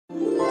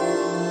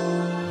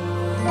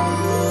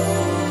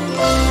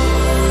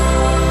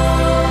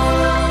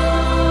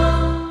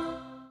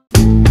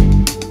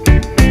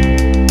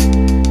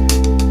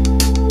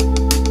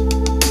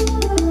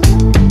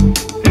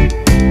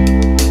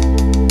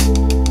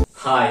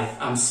Hi,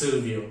 I'm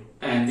Silvio,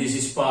 and this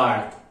is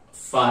part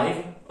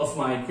 5 of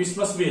my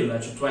Christmas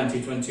Village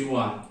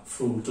 2021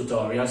 full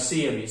tutorial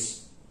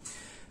series.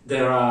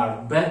 There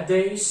are bad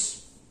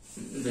days,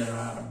 there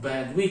are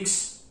bad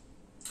weeks,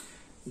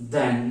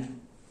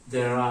 then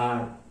there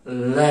are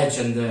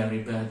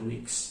legendary bad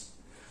weeks.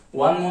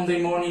 One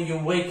Monday morning you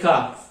wake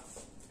up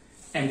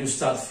and you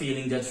start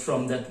feeling that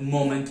from that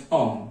moment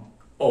on,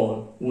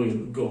 all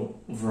will go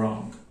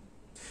wrong.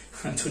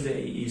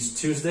 Today is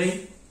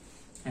Tuesday,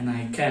 and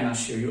I can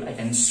assure you, I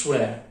can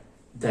swear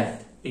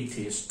that it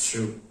is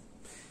true.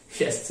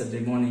 Yesterday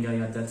morning I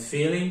had that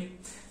feeling,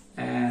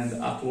 and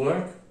at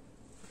work,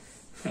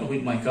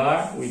 with my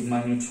car, with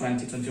my new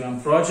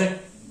 2021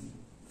 project,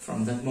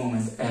 from that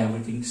moment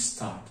everything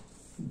started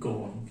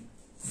going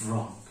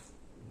wrong.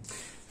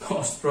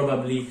 Most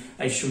probably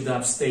I should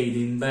have stayed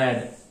in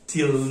bed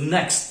till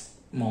next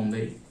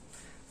Monday,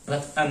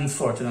 but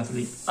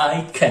unfortunately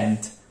I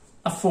can't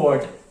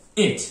afford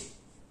it.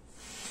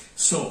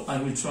 So I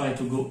will try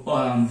to go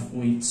on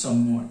with some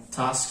more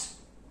tasks,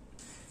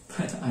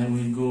 but I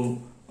will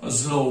go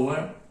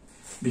slower,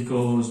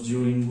 because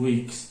during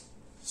weeks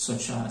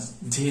such as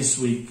this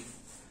week,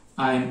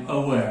 I'm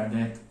aware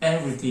that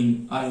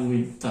everything I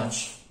will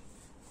touch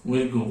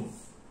will go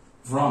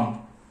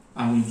wrong.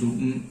 I will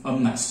do a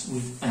mess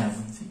with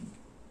everything.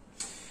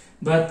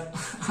 But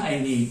I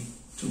need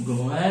to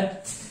go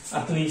ahead.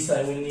 At least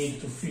I will need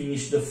to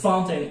finish the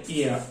fountain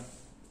here.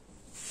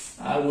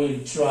 I will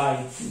try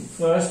to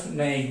first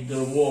make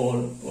the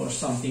wall or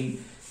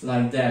something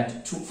like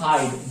that to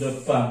hide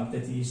the pump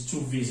that is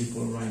too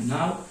visible right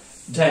now.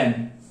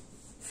 Then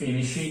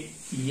finish it.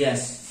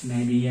 Yes,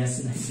 maybe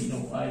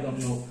no, I don't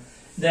know.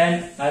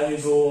 Then I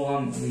will go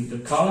on with the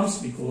columns,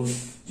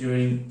 because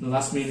during the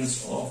last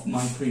minutes of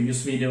my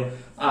previous video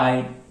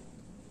I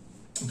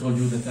told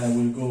you that I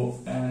will go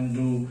and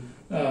do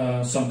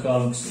some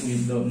columns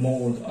with the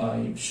mold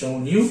I've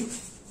shown you.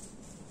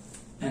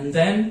 And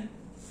then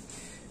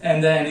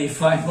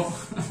if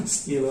I'm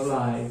still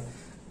alive,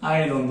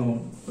 I don't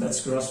know,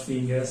 let's cross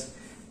fingers,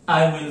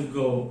 I will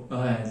go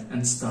ahead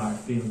and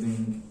start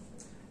building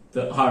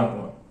the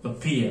harbor, a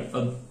pier,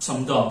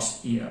 some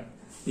docks here,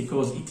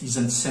 because it is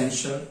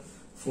essential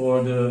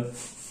for the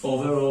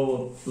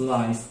overall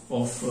life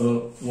of a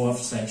wharf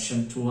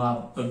section to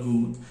have a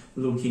good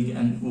looking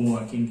and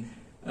working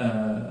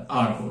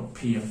harbor,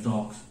 pier,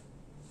 docks.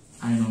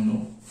 I don't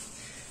know.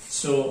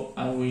 So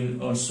I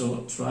will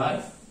also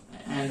try.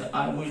 And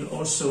I will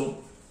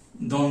also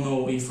don't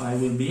know if I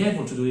will be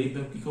able to do it,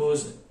 but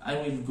because I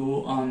will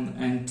go on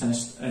and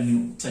test a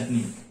new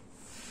technique.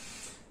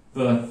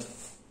 But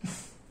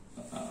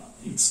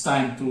it's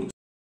time to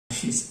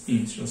this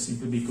intro,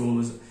 simply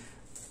because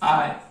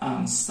I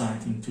am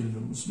starting to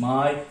lose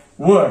my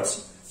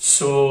words.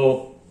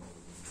 So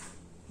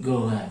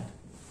go ahead.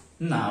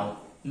 Now,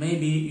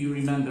 maybe you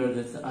remember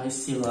that I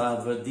still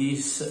have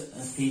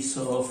this piece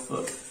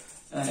of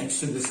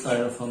extruded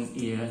styrofoam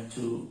here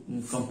to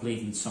complete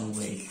in some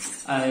way.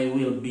 I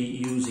will be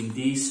using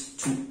this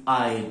to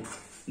hide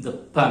the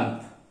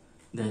pump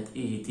that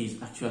it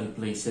is actually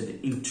placed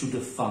into the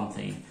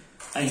fountain.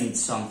 I need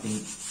something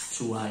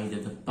to hide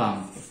the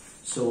pump,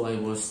 so I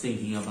was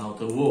thinking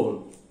about a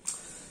wall.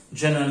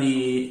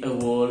 Generally a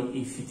wall,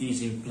 if it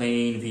is in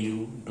plain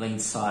view, plain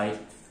sight,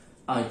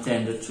 I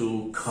tend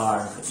to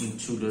carve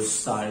into the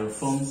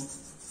styrofoam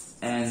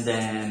and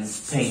then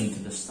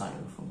paint the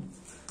styrofoam.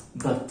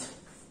 But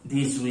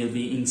this will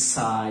be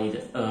inside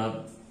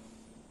a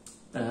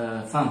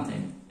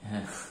fountain,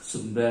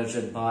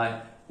 submerged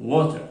by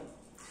water.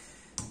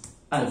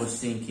 I was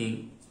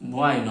thinking,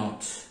 why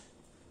not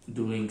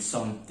doing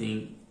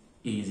something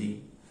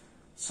easy,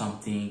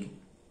 something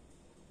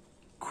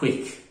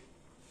quick?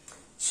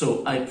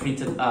 So I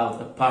printed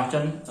out a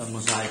pattern, a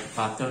mosaic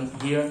pattern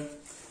here.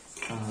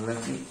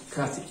 Let me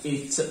cut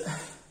it.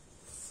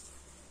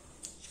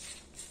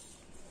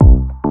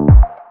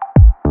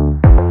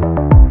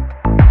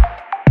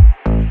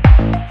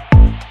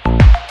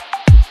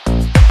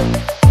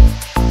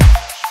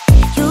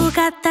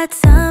 That's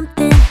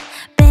something,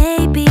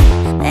 baby,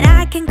 that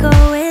I can go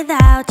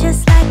without,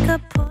 just like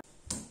a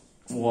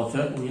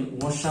Water will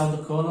wash out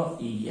the color,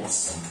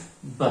 yes,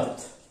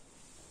 but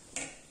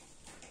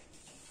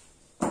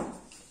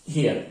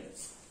here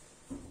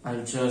I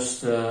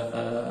just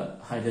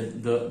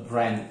hide the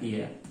brand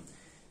here.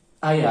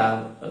 I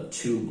have a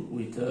tube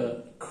with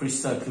a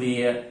crystal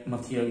clear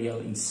material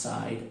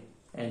inside,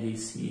 and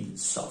this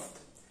is soft.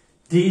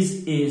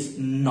 This is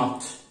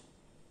not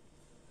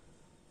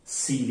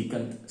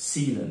silicon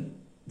sealant.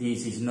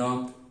 This is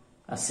not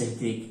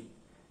acetic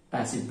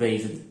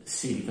acid-based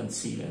silicon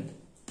sealant.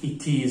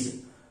 It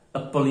is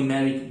a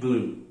polymeric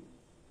glue,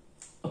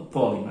 a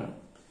polymer.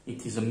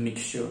 It is a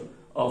mixture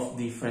of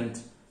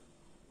different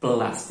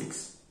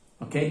plastics,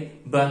 okay?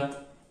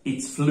 But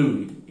it's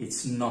fluid,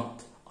 it's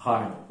not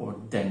hard or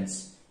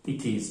dense.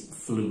 It is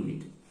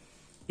fluid.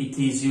 It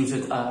is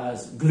used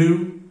as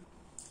glue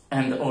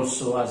and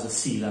also as a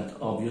sealant,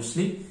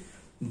 obviously,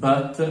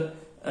 but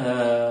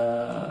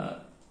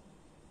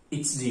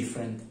it's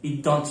different.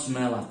 It don't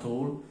smell at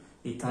all.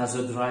 It has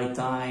a dry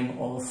time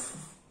of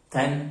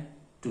 10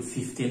 to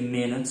 15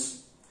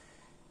 minutes,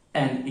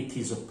 and it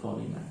is a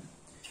polymer.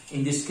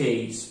 In this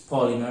case,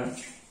 polymer,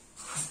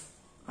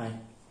 I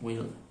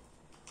will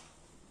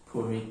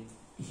put it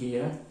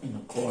here in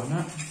the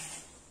corner.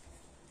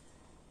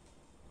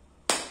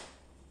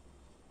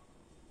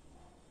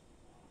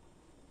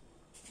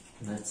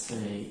 Let's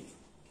say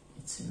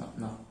it's enough.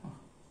 No,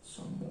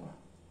 some more.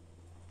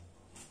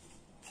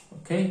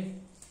 Okay.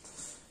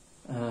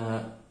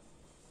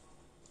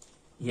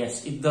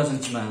 Yes, it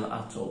doesn't smell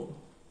at all.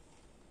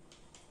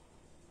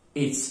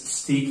 It's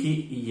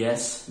sticky,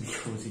 yes,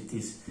 because it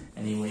is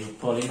anyway a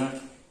polymer.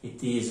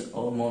 It is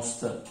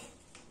almost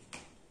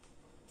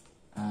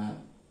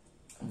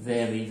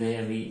very,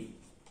 very,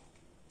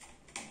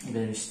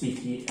 very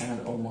sticky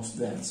and almost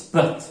dense.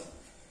 But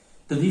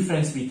the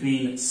difference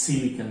between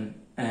silicone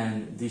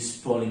and this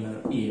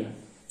polymer here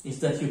is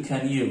that you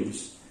can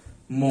use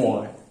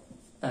more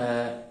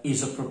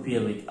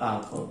isopropylic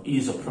alcohol,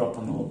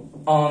 isopropanol,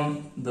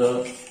 on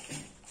the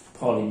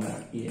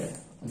polymer here,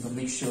 on the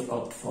mixture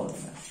of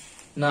polymer.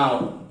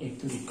 Now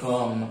it will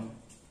become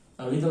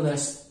a little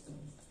less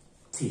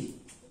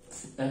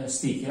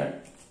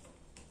stickier,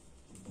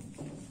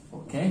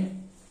 okay?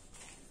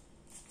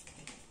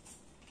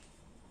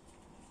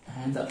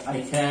 And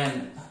I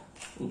can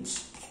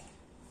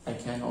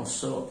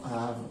also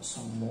have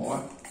some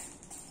more.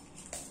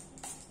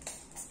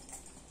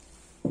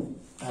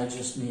 I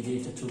just need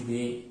it to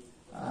be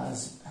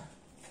as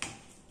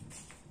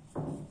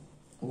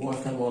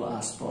workable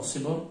as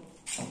possible,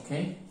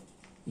 okay?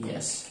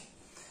 Yes.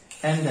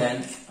 And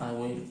then I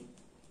will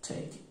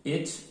take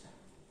it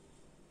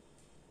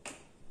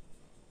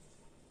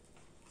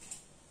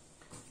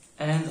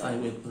and I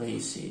will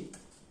place it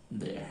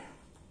there.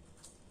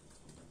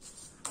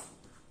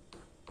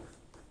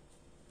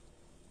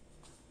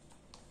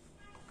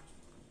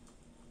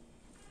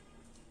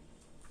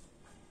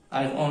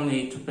 I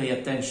only to pay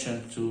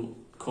attention to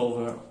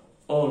cover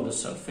all the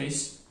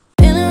surface.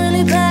 Feeling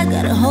really bad,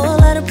 got a whole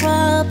lot of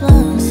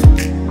problems,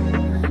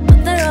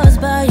 but they're always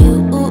by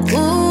you.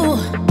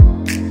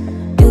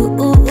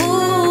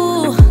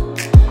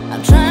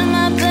 I'm trying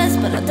my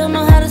best, but I don't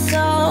know how to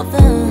solve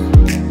them.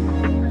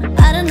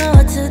 I don't know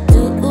what to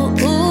do.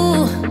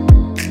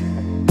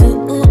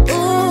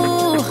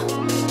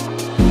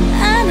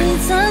 I need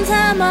some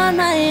time on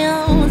my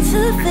own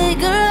to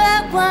figure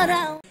out what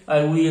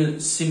I will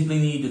simply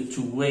need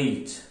to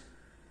wait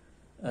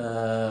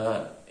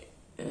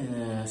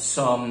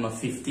some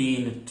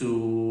 15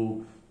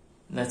 to,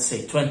 let's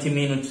say, 20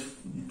 minutes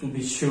to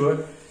be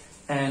sure,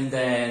 and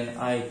then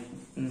I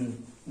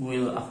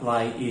will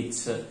apply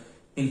it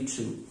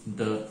into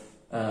the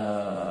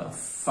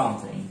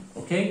fountain,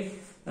 okay?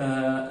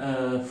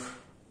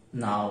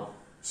 Now,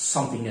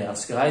 something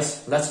else,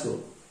 guys, let's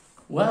go.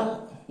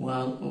 Well.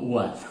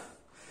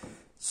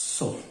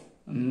 So,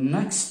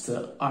 next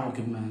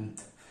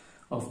argument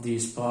of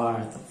this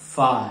part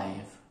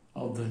 5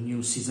 of the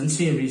new season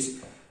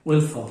series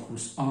will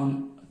focus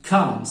on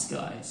columns,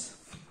 guys.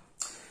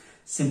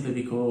 Simply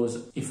because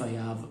if I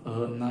have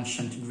an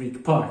ancient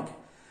Greek park,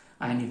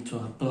 I need to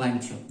have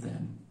plenty of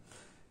them.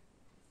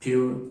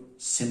 Pure,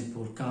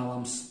 simple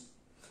columns,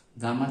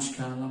 damaged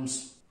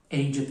columns,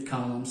 aged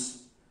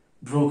columns,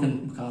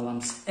 broken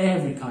columns,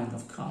 every kind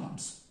of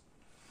columns.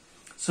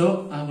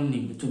 So I will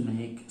need to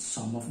make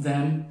some of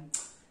them,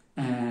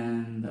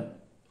 and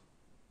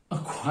a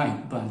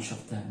quite bunch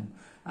of them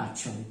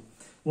actually.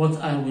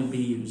 What I will be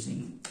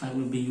using? I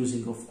will be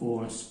using, of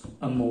course,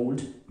 a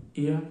mold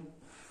here,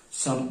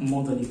 some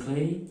modeling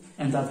clay,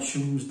 and I've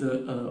chosen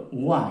the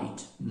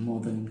white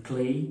modeling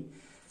clay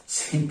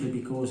simply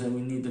because I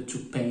will need to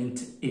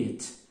paint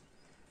it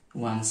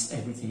once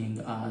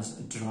everything has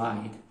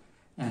dried,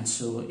 and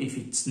so if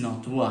it's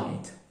not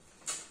white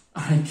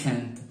I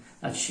can't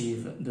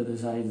achieve the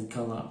desired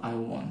color I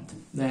want.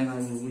 Then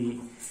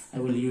I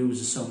will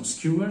use some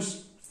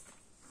skewers,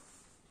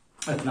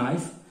 a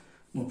knife,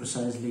 more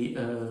precisely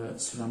a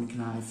ceramic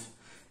knife,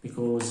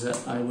 because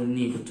I will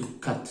need to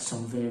cut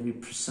some very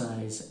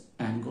precise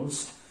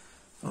angles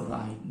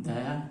right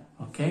there,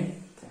 okay?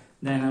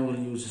 Then I will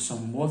use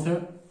some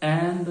water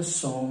and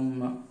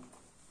some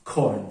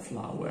corn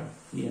flour.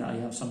 Here I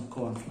have some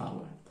corn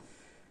flour.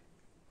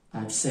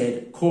 I've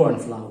said corn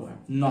flour,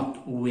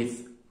 not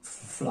with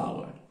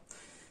flour.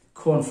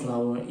 Corn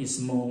flour is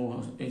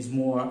more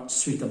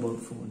suitable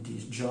for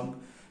this job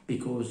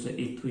because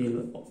it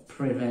will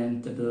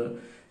prevent the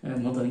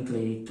modeling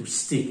clay to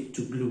stick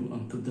to glue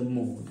onto the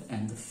mold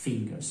and the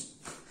fingers.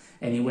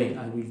 Anyway,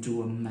 I will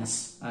do a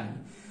mess. I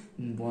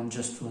want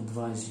just to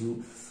advise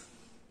you.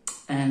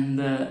 And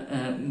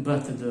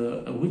but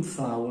the wheat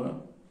flour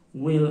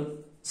will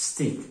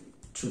stick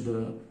to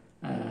the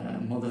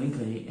modeling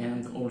clay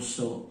and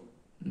also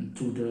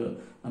to the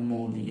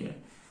mold here.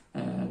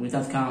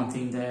 without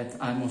counting that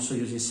I'm also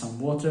using some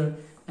water,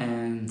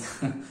 and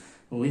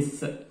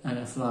with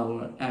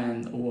flour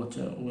and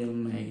water will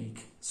make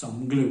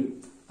some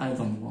glue. I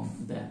don't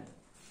want that.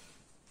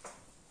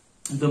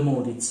 The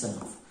mold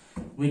itself.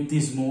 With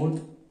this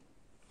mold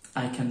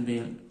I can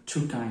build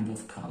two kinds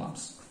of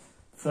columns.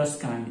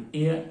 First kind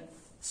here,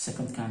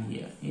 second kind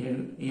here.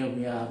 Here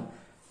we have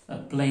a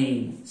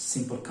plain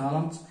simple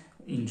columns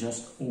in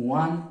just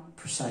one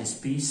precise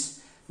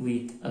piece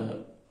with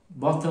a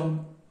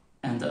bottom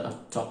and a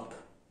top.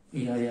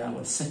 Here we have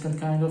a second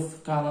kind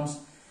of columns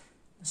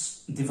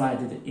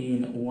divided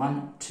in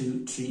 1,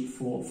 2, 3,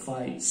 4,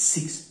 5,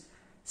 6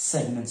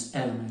 segments,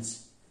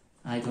 elements.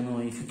 I don't know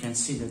if you can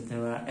see that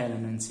there are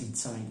elements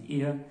inside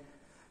here,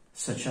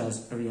 such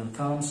as real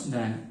columns,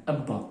 then a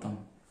bottom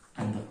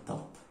and a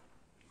top.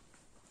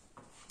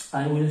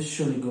 I will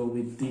surely go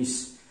with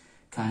this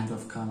kind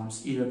of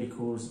columns here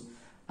because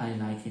I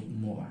like it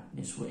more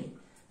this way,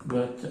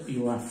 but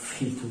you are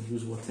free to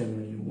use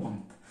whatever you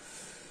want.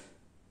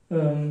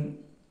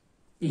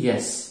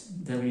 Yes,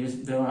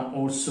 there are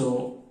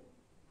also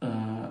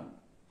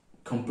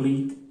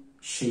complete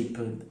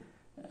shaped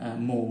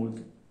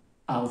mold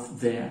out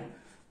there.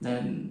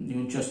 Then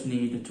you just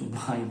need to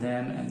buy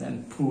them and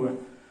then pour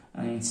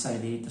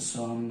inside it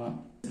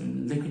some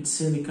liquid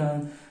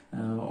silicone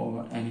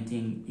or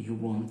anything you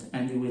want,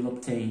 and you will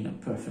obtain a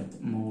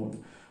perfect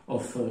mold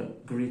of a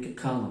Greek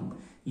column.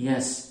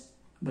 Yes,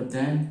 but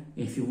then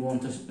if you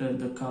want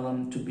the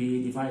column to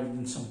be divided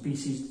in some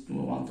pieces, you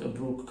want a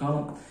broke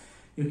column,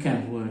 you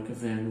can work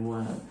very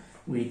well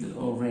with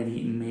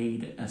already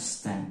made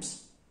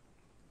stamps.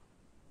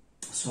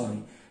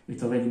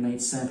 With already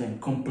made stamp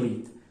and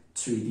complete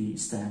 3D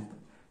stamp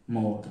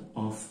mold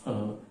of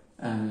a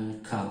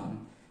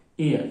column.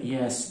 Here,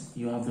 yes,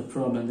 you have the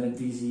problem that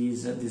this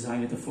is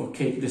designed for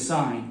cake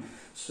design,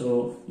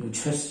 so you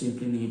just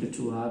simply need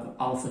to have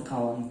half a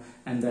column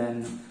and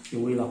then you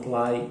will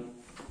apply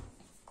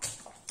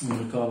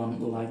the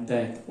column like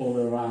that all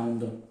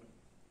around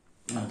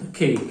the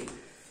cake.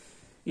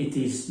 It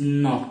is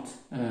not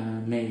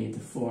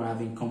made for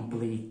having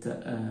complete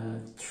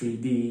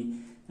 3D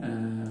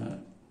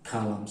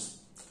columns,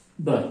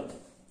 but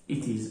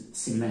it is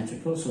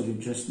symmetrical, so you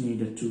just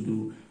need to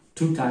do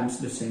 2 times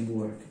the same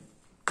work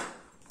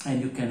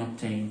and you can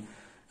obtain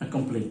a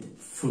complete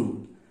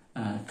full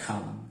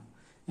column,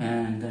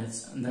 and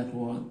that's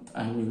what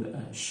I will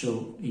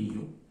show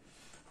you.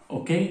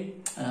 Okay,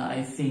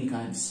 I think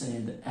I've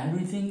said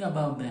everything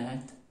about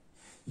that.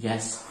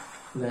 Yes,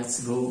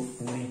 let's go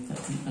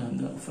with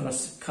the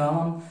first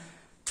column,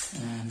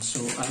 and so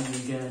I will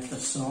get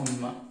some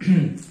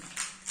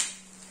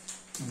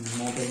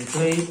modeling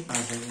clay,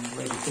 as I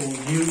already told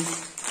you,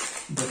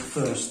 but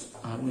first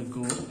I will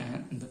go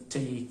and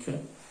take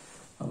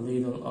a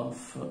little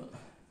of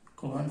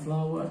corn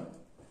flour,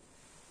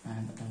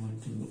 and I will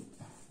do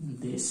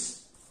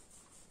this,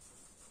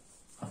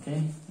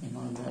 okay, in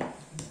order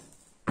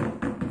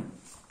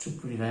to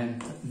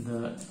prevent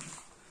the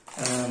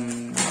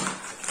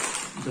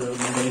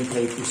modeling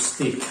clay to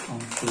stick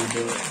onto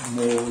the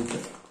mold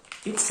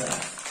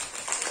itself.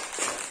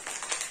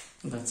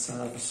 Let's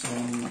have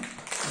some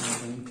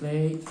modeling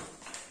clay.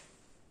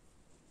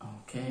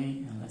 Okay,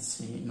 and let's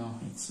see. No,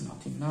 it's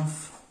not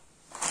enough.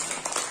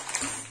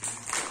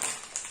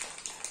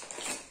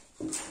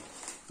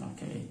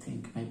 Okay, I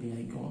think maybe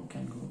I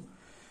can go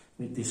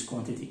with this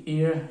quantity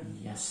here.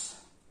 Yes,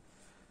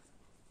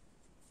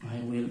 I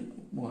will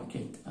work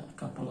it a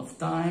couple of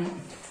times.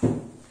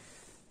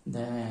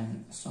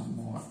 Then some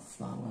more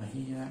flour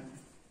here.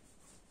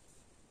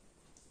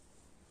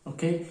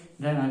 Okay,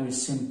 then I will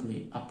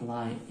simply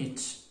apply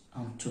it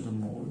onto the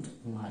mold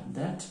like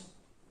that.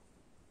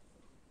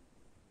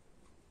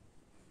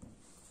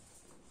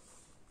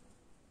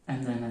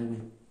 And then I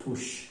will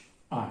push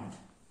hard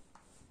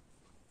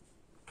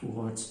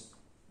towards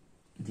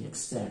the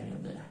exterior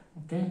there,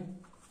 okay?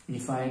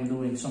 If I am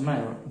doing some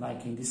error,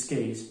 like in this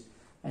case,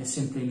 I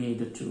simply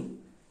need to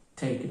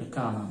take the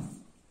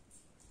column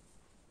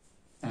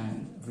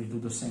and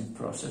redo the same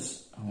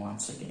process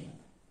once again.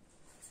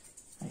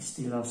 I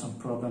still have some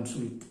problems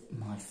with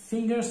my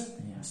fingers,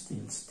 they are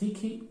still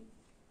sticky.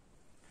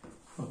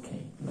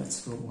 Okay,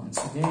 let's go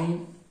once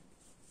again.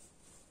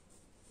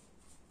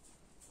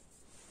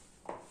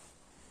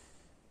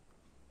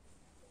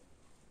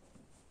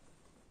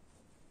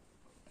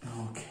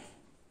 Okay.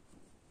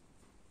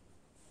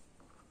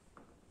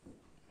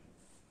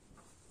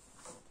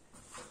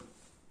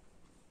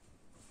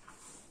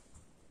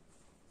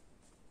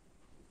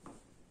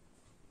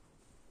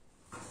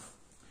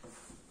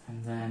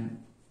 And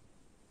then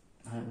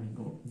I will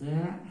go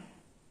there.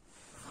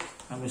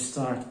 I will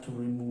start to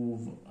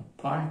remove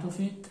a part of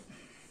it,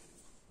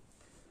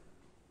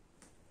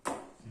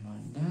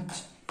 like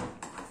that.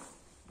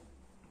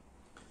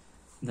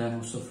 Then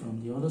also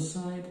from the other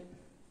side.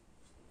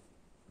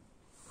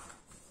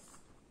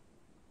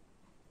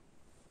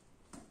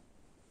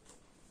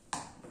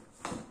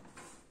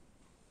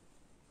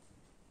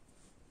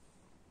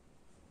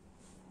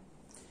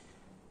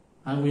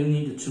 I will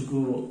need to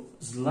go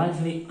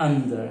slightly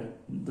under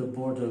the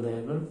border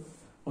level,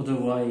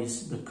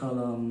 otherwise the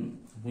column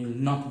will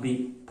not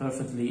be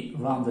perfectly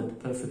rounded,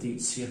 perfectly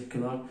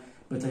circular,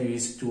 but I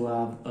risk to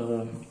have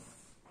a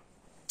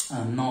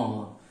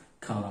null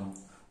column.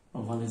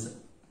 Or what is it?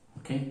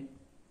 Okay?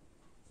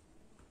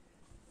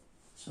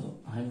 So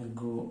I will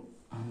go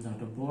under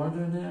the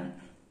border there,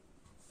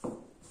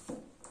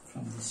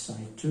 from this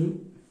side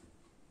too.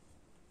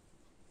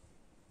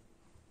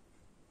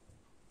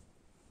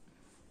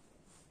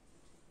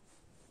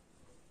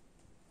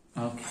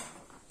 Okay,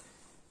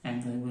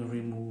 and I will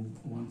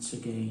remove once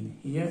again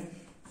here,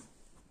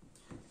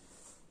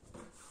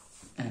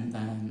 and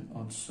then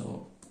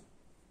also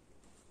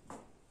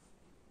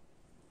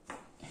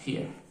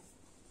here.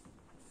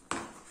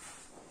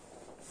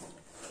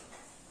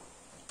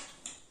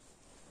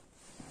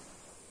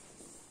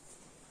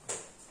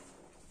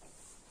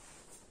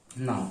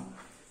 Now,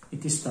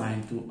 it is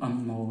time to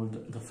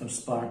unmold the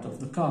first part of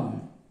the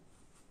column.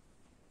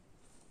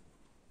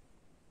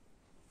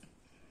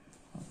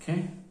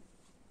 Okay,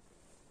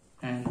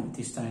 and it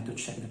is time to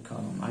check the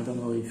column. I don't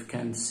know if you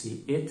can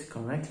see it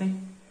correctly.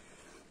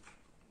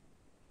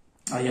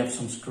 I have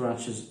some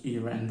scratches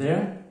here and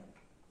there,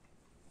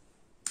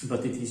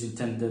 but it is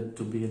intended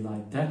to be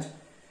like that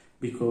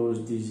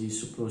because this is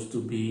supposed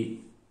to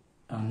be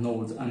an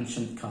old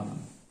ancient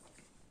column.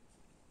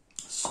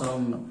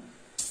 Some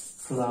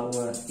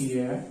flower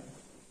here,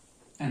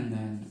 and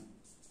then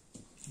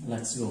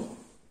let's go.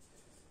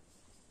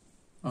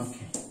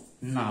 Okay,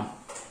 now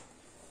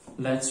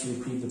let's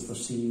repeat the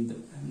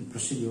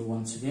procedure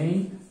once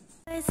again.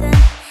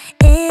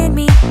 In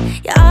me,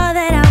 you're all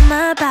that I'm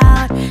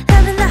about.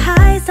 Loving the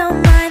highs,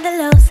 don't mind the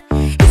lows.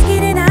 It's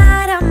getting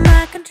out of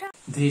my control.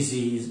 This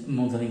is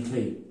modeling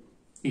clay.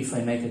 If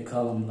I make a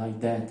column like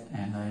that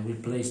and I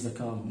replace the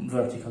column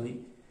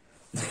vertically,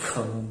 the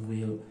column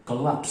will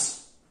collapse.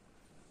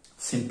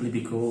 Simply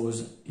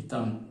because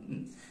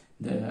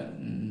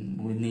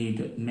we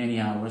need many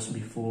hours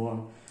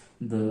before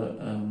the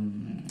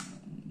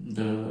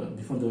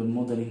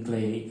modeling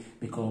clay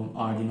become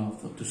hard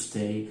enough to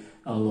stay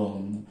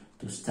alone,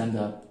 to stand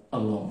up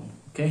alone.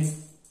 Okay,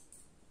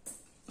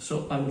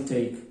 so I will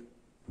take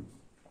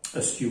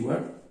a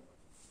skewer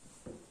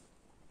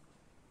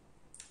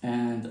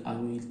and I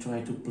will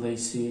try to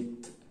place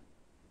it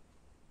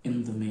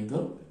in the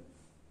middle.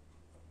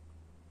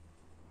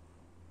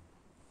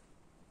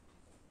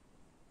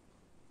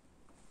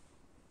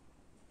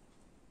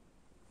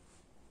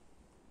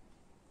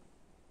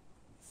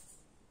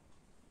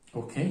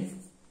 Okay,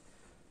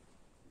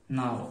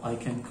 now I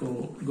can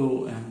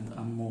go and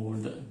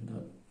unmold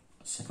the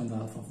second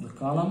half of the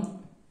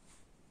column.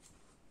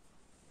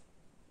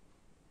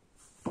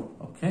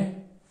 Okay,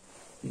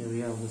 here we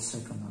have the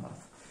second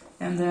half,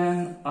 and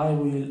then I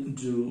will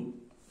do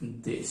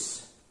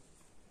this.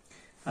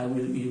 I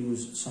will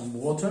use some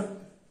water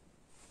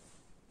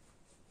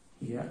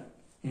here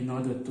in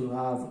order to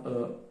have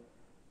a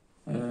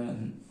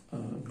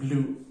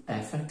glue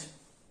effect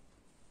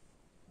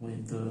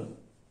with the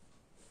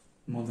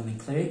modeling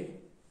clay.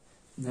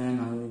 Then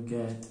I will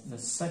get the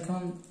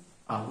second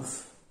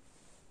half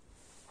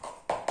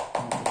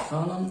of the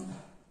column,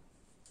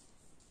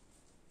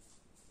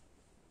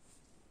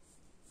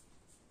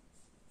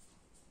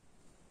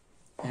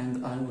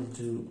 and I will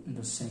do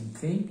the same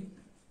thing.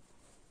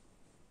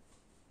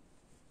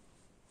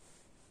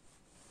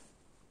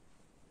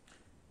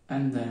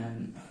 And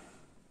then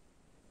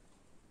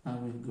I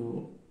will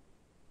go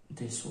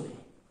this way.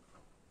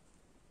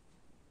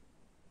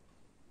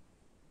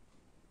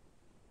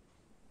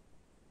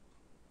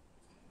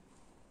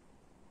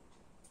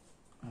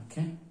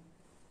 Okay,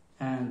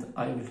 and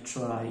I will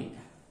try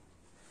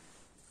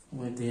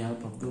with the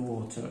help of the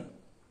water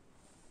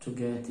to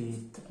get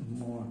it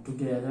more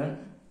together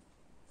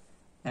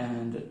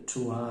and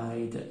to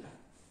hide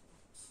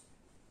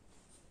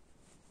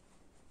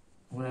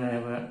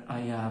wherever I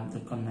have the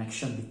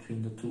connection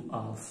between the two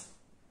half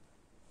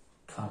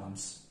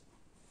columns.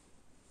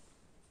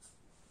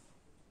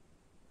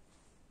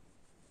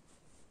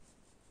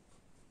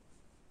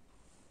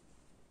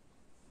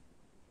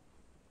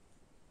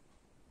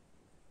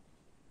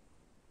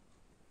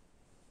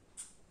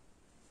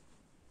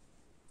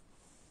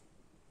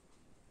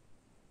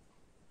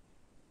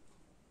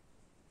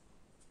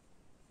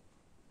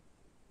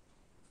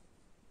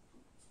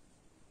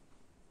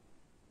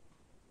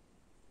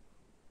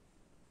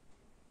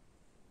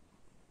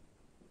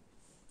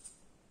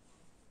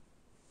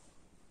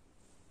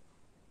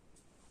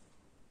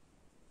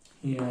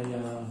 Here I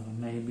have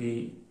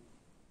maybe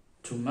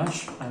too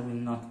much. I will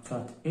not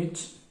cut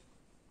it.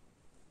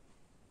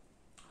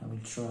 I will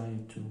try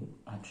to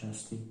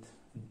adjust it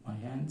with my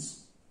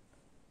hands.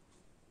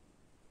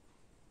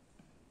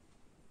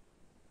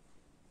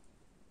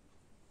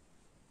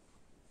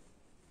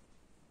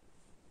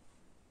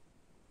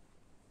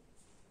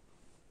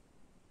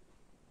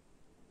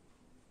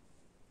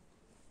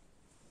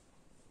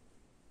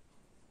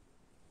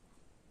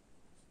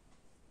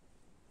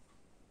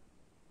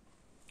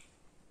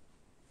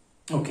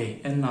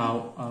 Okay, and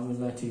now I will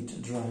let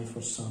it dry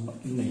for some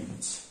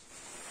minutes.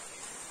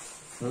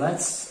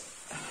 Let's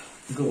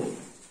go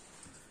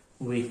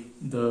with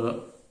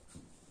the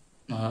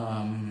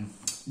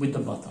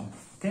bottom,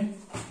 okay?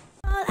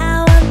 All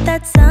I want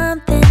that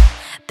something,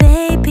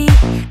 baby,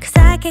 'cause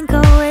I can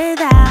go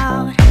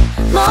without.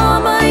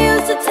 Mama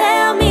used to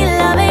tell me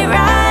love ain't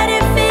right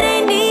if it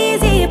ain't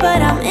easy,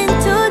 but I'm in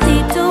too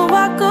deep to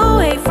walk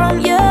away from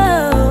you.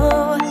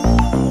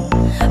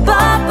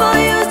 Papa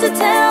used to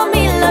tell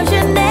me love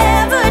should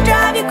never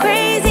drive you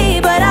crazy,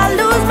 but I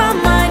lose my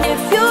mind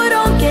if you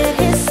don't get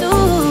his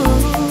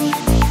suit.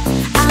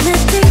 I'm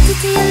addicted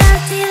to your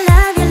love, to your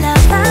love, your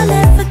love. I'm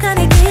never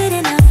gonna get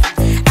enough.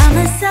 I'm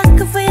a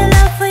sucker for your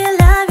love, for your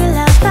love, your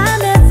love. I'm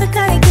never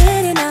gonna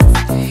get enough.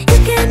 You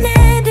can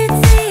end it,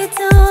 say it's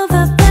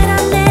over, but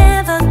I'm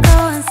never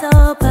going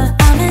sober.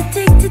 I'm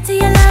addicted to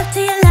your love,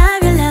 to your love,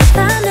 your love.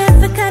 I'm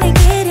never gonna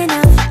get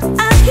enough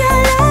of your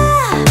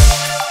love.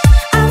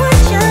 I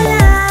want your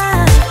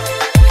love,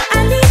 I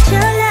need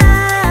your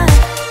love,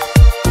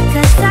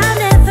 'cause I'm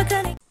never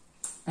gonna.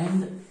 And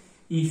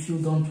if you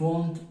don't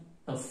want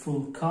a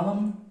full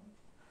column,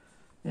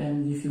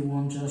 and if you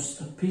want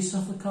just a piece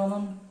of the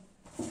column,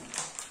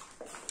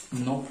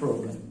 no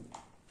problem.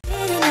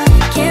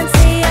 Can't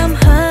say I'm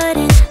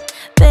hurting,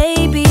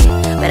 baby,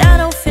 but I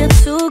don't feel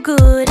too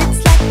good.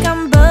 It's like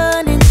I'm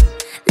burning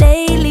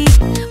lately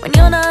when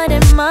you're not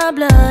in my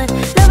blood.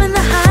 Loving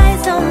the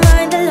highs, don't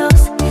mind the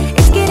lows.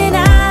 It's getting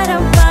out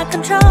of my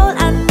control.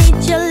 I need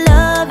your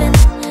loving,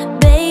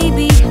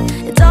 baby.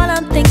 It's all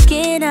I'm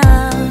thinking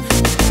of.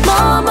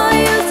 Mama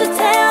used to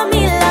tell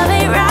me love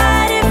ain't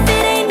right if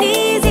it ain't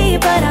easy,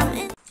 but I'm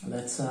in.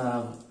 Let's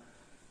have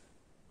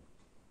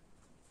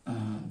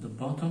the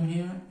bottom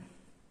here.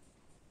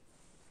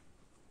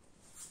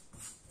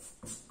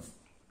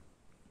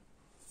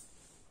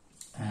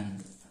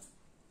 And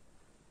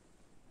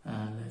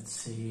let's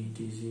see,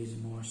 this is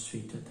more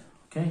suited,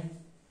 okay?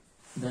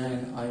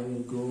 Then I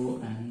will go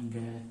and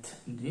get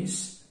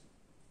this.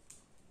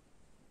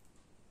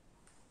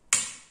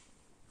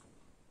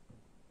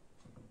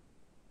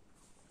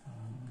 A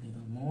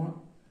little more.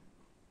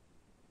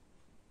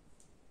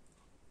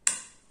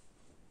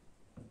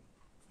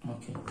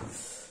 Okay,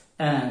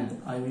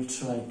 and I will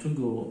try to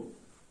go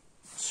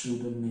through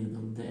the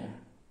middle there.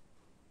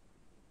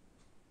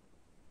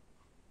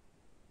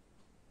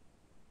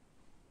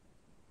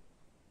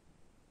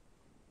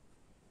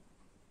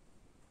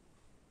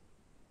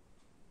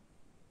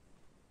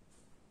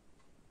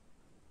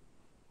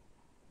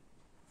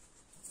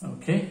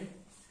 Okay,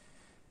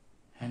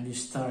 and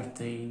it's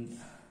starting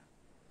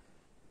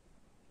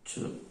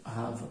to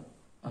have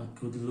a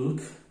good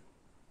look.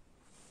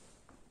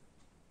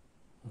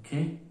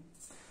 Okay,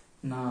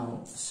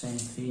 now same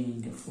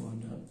thing for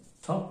the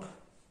top.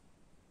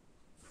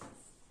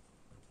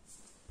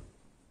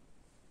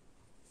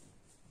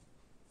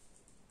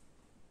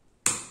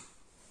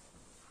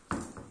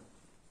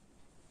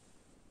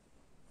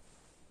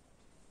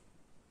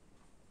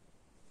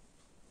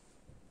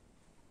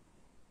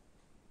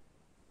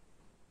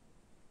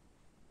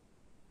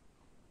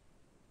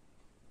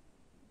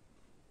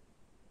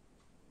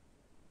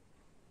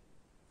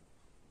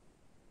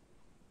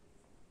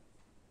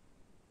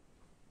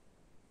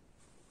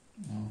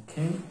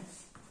 Okay,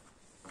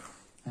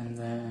 and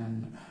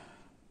then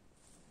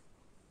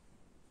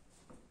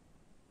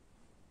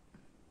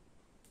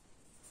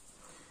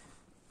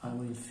I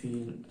will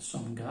fill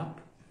some gap.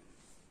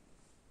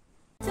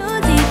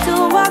 Too deep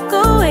to walk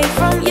away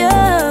from you.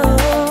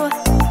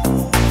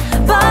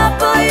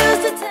 Papa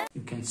used to tell.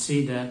 You can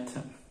see that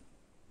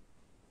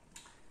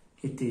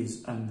it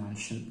is an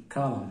ancient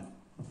column,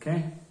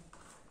 okay?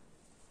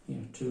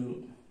 Here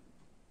too.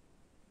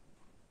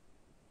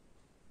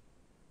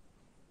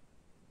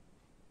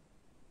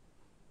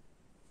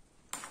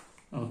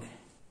 Okay,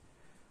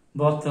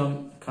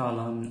 bottom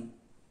column,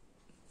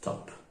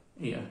 top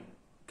here,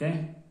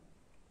 okay?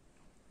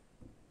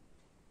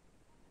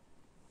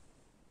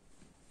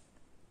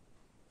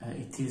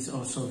 It is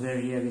also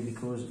very heavy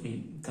because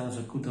it has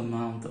a good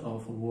amount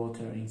of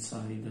water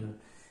inside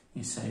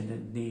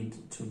that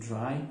need to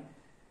dry.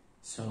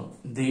 So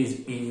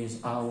this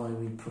is how I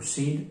will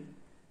proceed.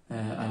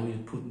 I will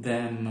put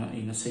them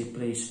in a safe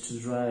place to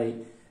dry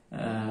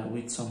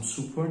with some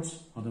supports,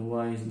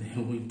 otherwise they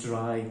will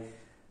dry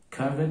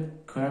curved,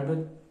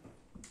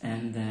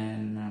 and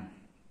then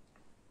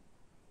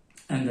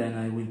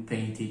I will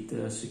paint it.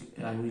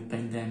 I will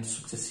paint them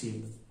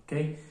successively.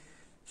 Okay,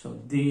 so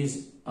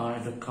these are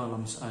the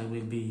columns I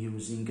will be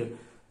using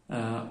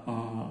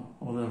all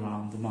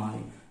around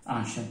my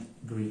ancient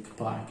Greek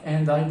park,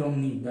 and I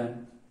don't need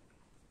them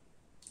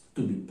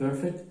to be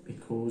perfect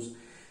because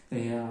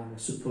they are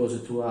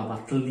supposed to have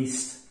at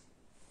least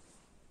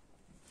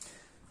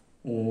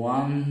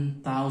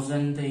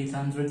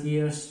 1,800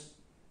 years.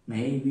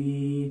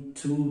 Maybe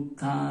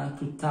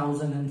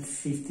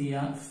 2,050,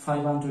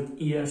 500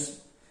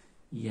 years.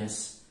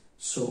 Yes,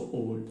 so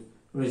old.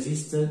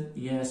 Resisted,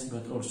 yes,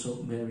 but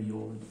also very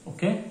old.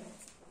 Okay?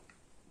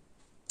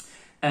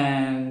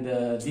 And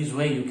this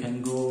way you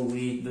can go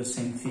with the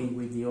same thing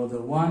with the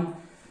other one.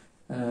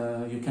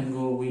 You can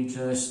go with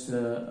just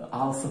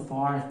half a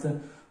part,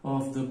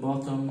 of the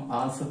bottom,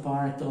 half a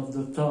part of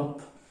the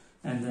top,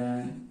 and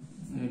then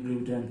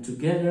glue them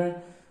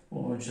together,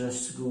 or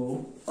just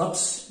go up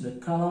the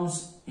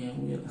columns and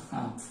we'll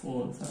have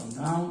fall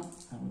down.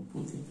 I will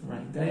put it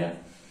right there,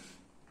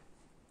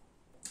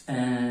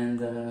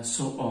 and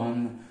so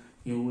on.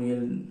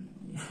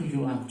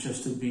 You have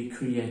just to be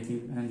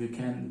creative, and you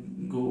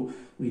can go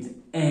with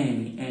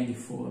any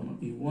form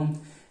you want,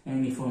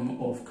 any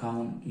form of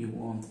column you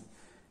want.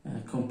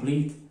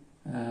 Complete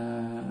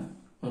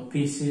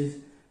pieces,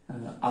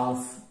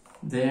 half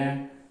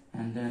there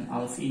and then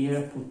half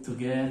here, put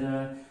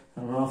together,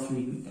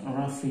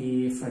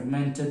 roughly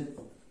fragmented,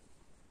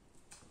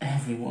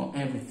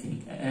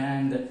 everything,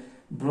 and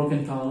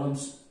broken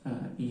columns,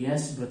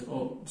 yes, but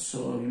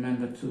also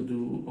remember to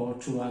do or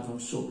to add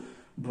also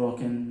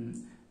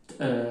broken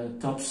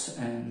tops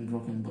and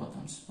broken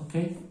bottoms,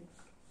 okay?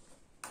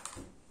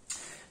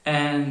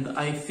 And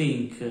I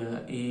think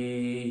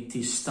it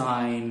is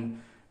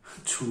time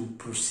to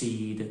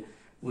proceed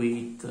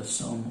with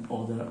some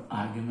other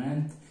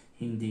argument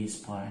in this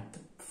part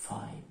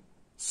 5.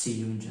 See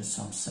you in just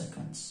some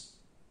seconds.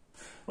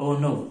 Oh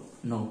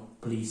no,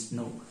 please,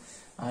 no.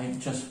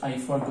 I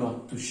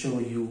forgot to show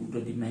you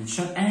the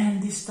dimension,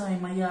 and this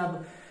time I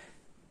have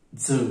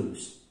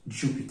Zeus,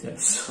 Jupiter,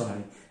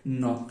 sorry,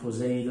 not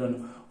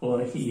Poseidon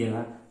or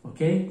Hera,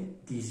 okay?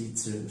 This is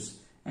Zeus.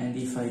 And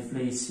if I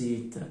place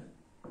it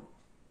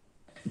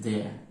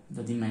there,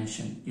 the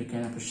dimension, you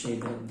can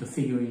appreciate that the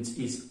figurines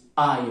is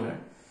higher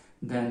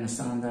than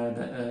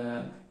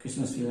standard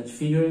Christmas village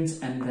figurines,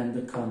 and then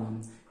the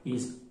column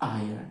is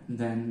higher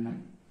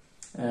than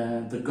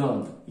the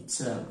god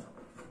itself.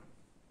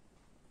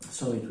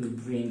 So it will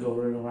bring all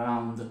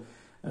around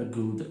a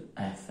good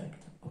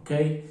effect,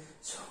 okay?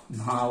 So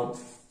now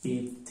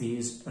it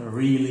is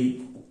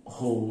really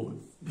whole.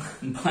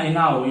 By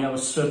now we have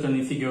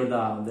certainly figured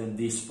out that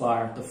this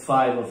part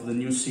 5 of the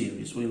new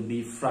series will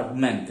be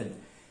fragmented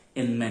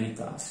in many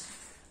tasks.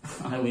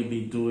 I will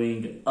be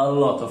doing a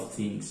lot of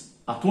things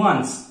at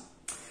once.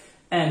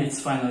 And it's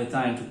finally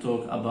time to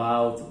talk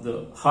about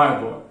the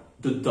harbor,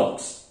 the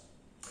docks.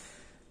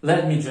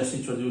 Let me just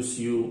introduce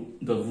you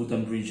the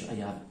wooden bridge I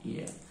have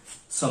here.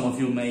 Some of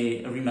you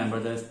may remember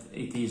that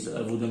it is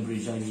a wooden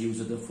bridge I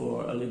used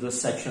for a little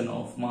section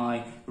of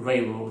my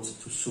railroads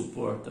to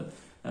support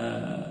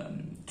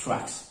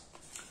tracks.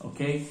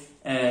 Okay,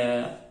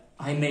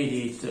 I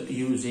made it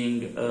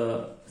using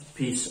a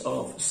piece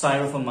of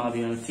styrofoam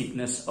having a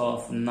thickness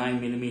of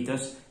 9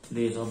 millimeters.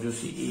 This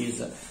obviously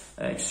is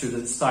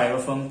extruded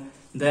styrofoam.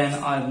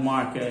 Then I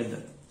marked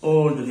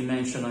all the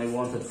dimension I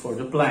wanted for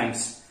the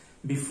planks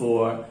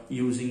before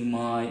using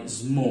my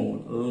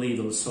small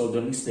little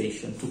soldering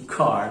station to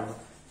carve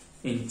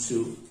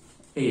into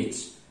it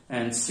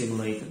and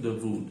simulate the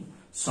wood.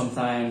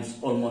 Sometimes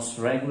almost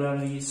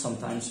regularly,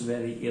 sometimes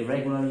very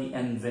irregularly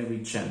and very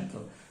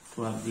gentle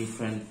to have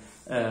different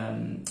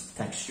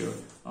texture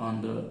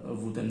on the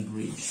wooden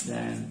bridge.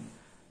 Then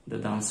the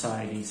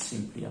downside is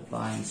simply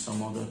applying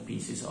some other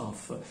pieces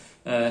of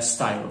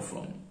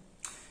styrofoam.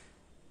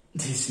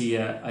 This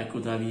year I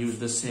could have used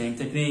the same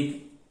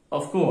technique,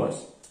 of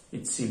course.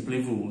 It's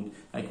simply wood.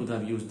 I could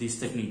have used this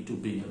technique to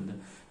build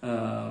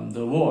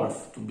the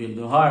wharf, to build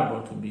the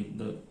harbor, to build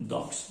the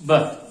docks.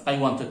 But I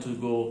wanted to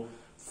go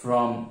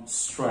from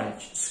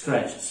scratch,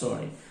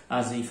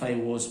 as if I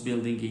was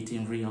building it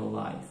in real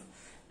life.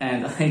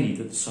 And I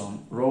needed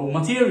some raw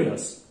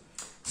materials.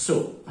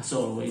 So, as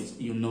always,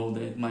 you know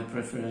that my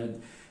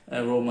preferred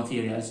raw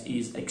materials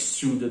is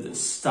extruded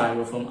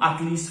styrofoam,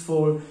 at least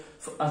for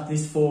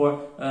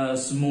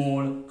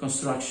small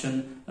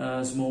construction,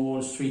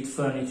 small street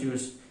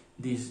furnitures,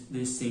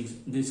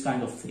 these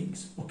kind of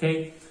things,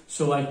 okay?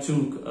 So I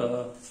took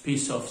a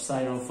piece of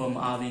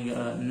styrofoam having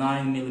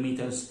 9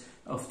 millimeters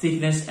of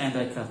thickness, and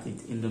I cut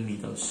it in the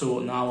middle. So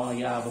now I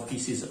have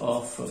pieces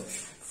of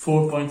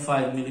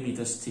 4.5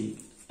 millimeters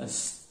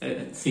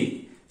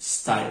thick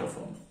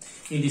styrofoam.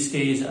 In this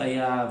case, I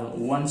have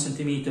 1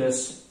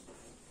 centimeters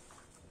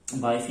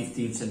by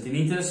 15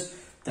 centimeters,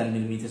 10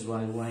 millimeters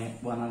by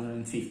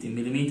 150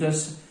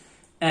 millimeters.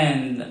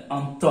 And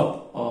on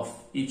top of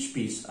each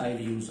piece, I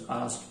use,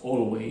 as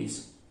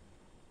always,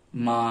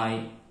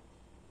 my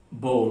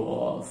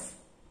ball of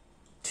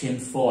tin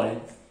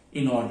foil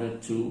in order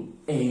to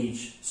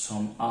age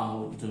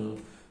somehow the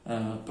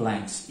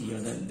planks here.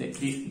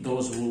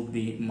 Those will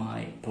be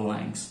my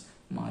planks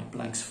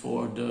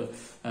for the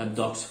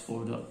docks,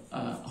 for the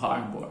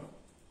harbor.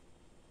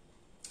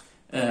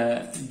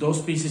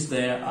 Those pieces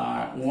there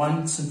are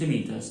 1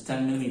 centimeter,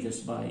 10 millimeters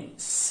by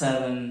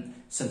 7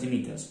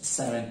 centimeters,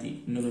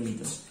 70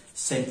 millimeters.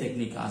 Same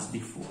technique as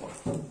before.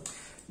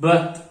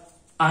 But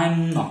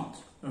I'm not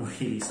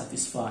really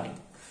satisfied.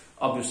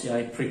 Obviously,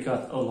 I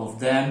pre-cut all of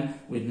them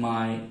with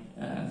my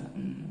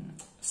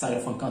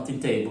styrofoam cutting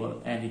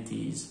table, and it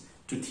is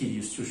too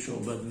tedious to show,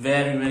 but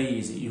very, very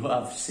easy. You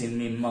have seen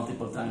me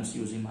multiple times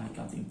using my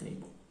cutting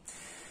table.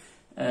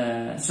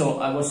 So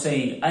I was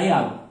saying, I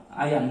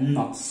am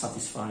not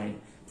satisfied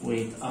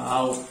with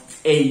how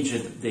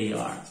aged they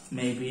are.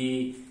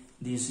 Maybe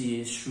This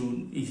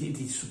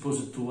it is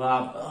supposed to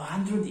have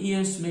 100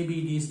 years,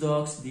 maybe these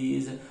dogs,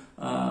 this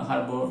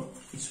harbor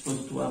is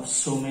supposed to have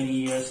so many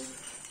years,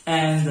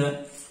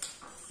 and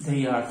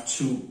they are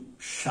too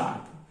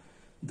sharp.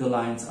 The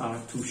lines are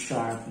too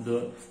sharp,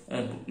 the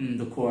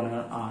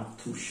corners are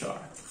too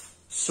sharp.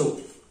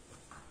 So,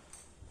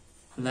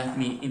 let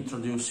me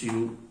introduce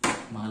you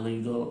my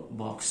little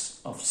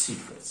box of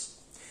secrets.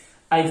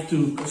 I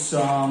took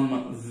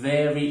some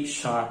very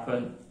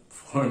sharpened,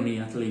 for me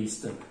at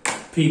least,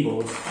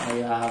 pebbles. I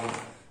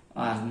have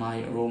as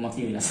my raw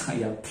materials. I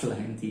have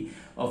plenty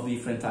of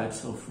different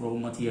types of raw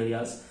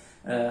materials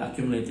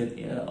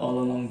accumulated all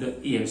along the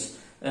years.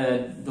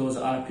 Those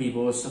are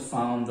pebbles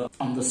found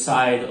on the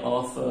side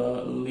of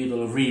a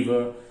little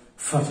river.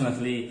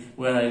 Fortunately,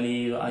 where I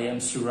live, I am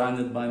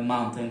surrounded by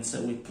mountains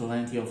with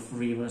plenty of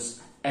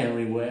rivers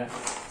everywhere.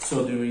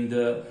 So during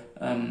the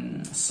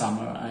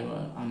summer,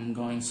 I'm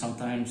going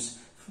sometimes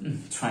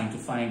trying to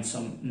find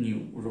some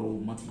new raw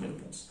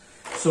materials.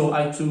 So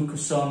I took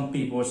some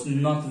pebbles,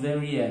 not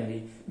very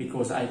heavy,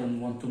 because I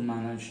don't want to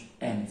manage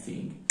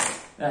anything.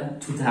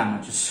 To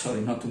damage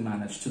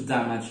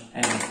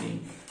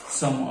anything.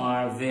 Some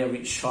are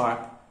very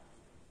sharp,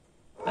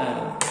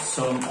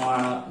 some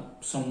are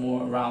some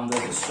more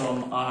rounded,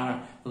 some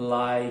are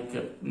like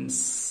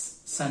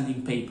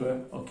sanding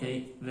paper,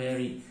 okay,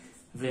 very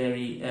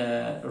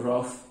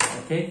rough,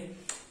 okay.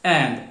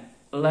 And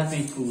let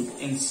me put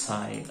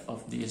inside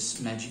of this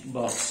magic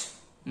box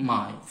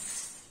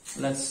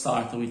let's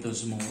start with the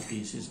small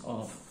pieces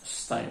of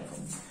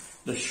styrofoam,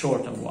 the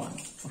shorter one,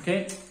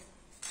 okay.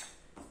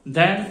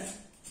 Then,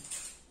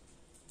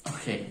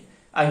 okay,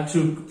 I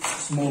took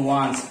small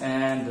ones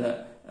and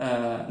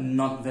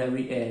not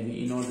very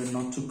heavy in order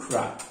not to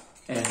crack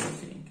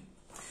everything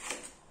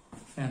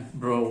and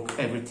broke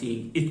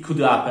everything. It could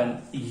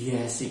happen,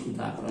 yes, it could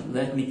happen.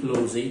 Let me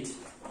close it.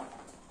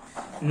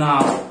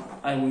 Now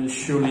I will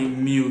surely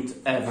mute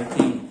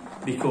everything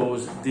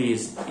because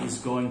this is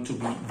going to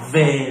be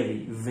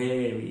very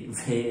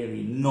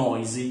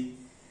noisy,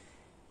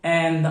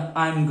 and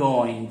I'm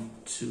going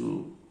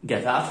to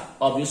get up,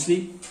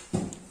 obviously,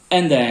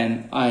 and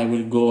then I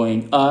will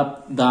going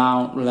up,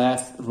 down,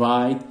 left,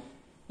 right,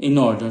 in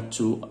order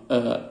to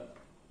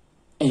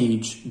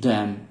age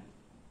them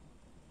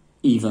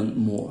even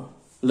more.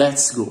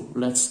 Let's go,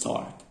 let's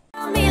start.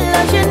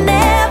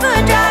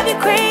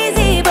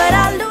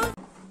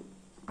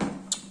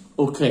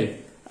 Okay,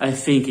 I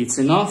think it's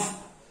enough.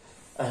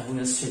 I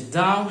will sit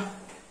down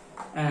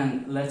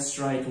and let's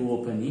try to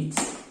open it.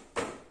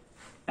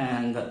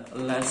 And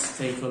let's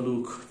take a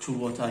look to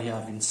what I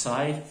have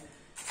inside.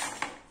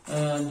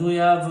 Do we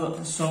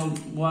have some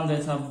one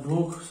that have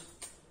broke?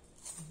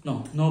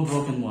 No, no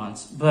broken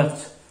ones,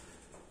 but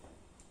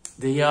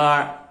they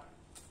are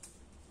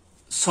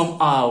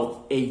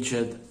somehow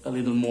aged a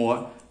little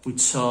more with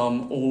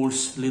some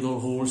holes, little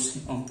holes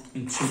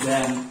into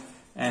them,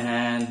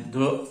 and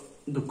the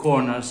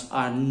corners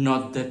are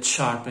not that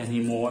sharp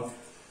anymore.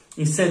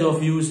 Instead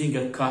of using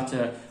a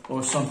cutter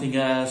or something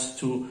else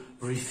to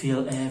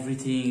refill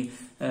everything,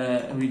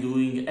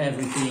 redoing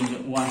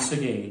everything once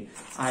again,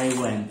 I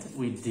went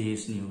with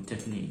this new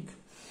technique.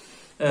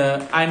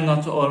 I'm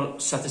not all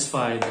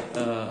satisfied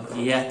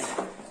yet.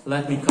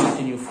 Let me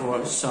continue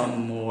for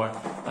some more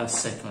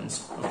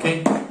seconds,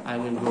 okay? I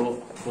will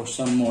go for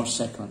some more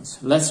seconds.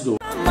 Let's go.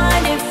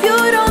 If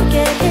you don't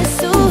get his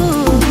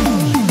soon,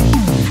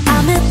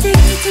 I'm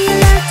addicted to your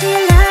love, to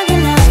your love,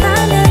 your love.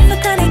 I'm never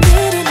gonna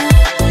get enough.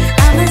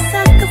 I'm a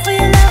sucker for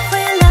your love, for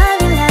your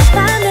love, your love.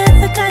 I'm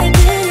never gonna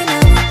get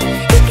enough.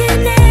 You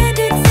can end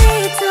it, say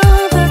it's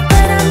over,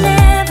 but I'm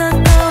never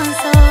going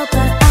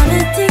sober. I'm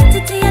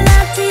addicted to your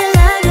love, to your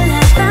love, your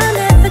love. I'm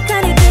never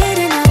gonna get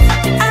enough.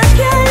 I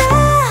can't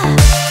love,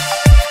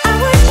 I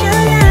want your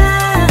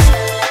love,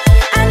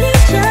 I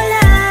need your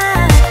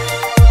love,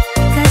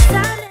 'cause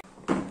I'm...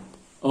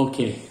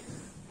 Okay,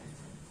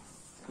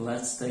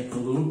 let's take a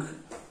look.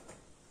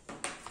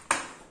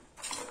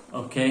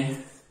 Okay.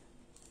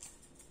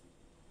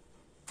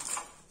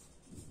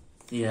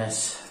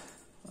 Yes.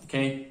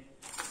 Okay.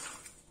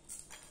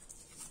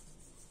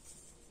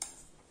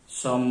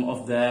 Some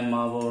of them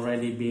have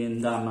already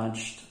been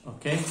damaged.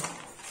 Okay.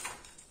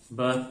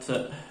 But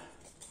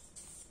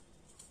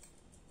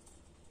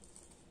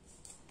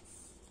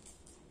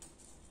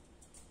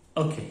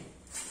okay.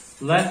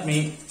 Let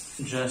me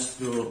just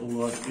go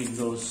work with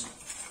those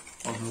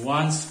other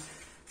ones.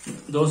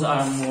 Those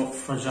are more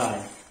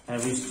fragile. I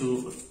wish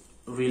to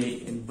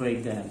really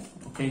break them.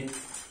 Okay,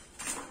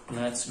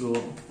 let's go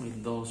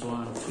with those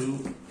one too.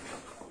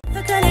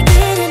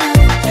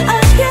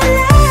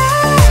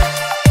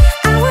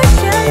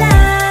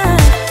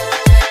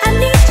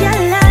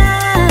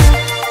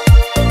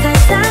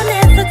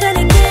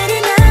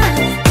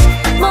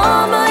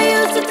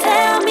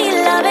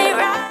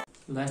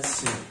 Let's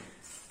see.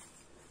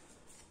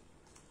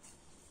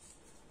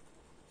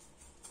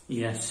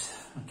 Yes,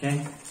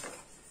 okay.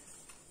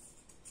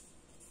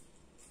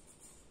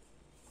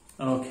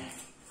 Okay,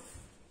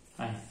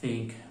 I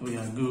think we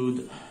are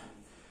good.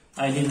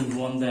 I didn't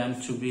want them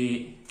to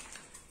be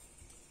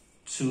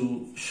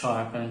too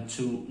sharp and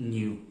too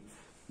new.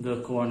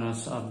 The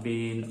corners have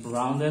been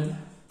rounded.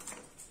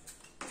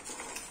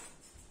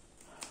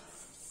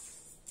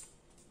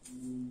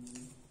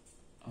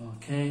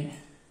 Okay.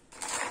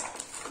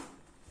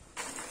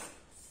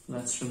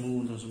 Let's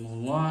remove the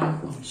small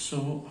one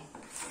also.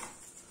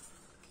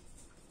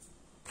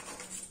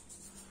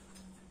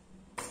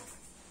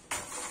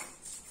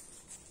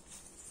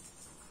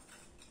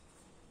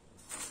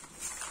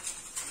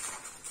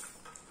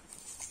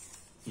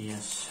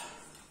 Yes.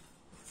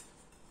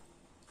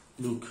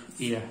 Look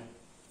here.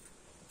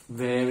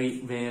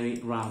 Very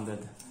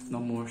rounded. No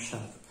more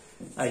sharp.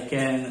 I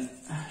can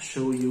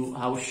show you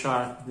how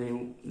sharp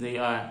they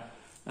are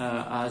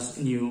as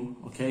new.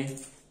 Okay.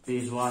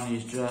 This one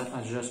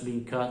has just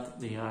been cut.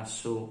 They are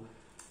so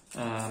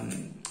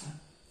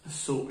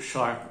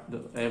sharp.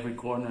 Every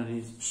corner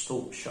is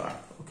so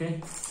sharp.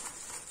 Okay.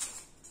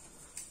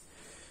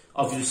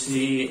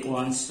 Obviously,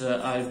 once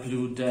I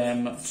glue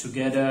them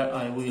together,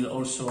 I will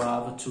also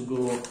have to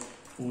go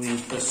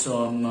with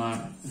some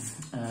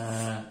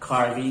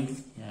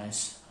carving.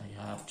 Yes, I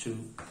have to.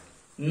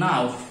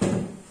 Now,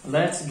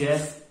 let's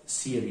get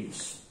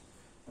serious.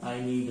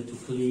 I need to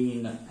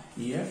clean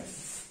here.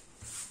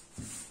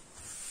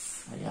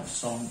 I have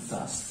some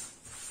dust.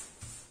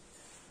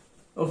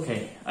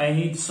 Okay, I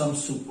need some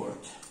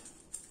support.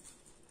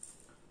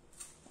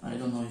 I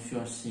don't know if you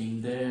are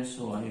seeing there,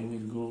 so I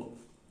will go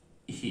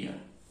here.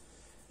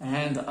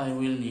 And I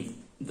will need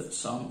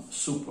some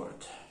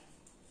support.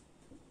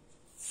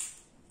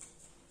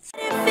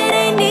 If it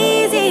ain't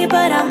easy,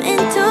 but I'm in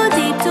too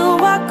deep to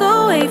walk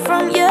away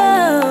from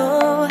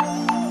you.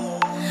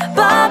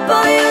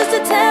 Papa used to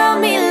tell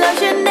me love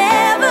should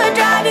never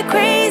drive you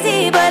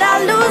crazy, but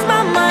I lose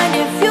my mind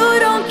if you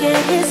don't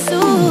get his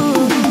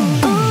suit.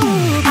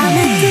 I'm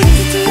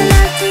addicted to your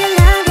love, to your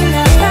love, your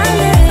love. I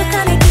never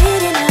gonna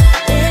get enough.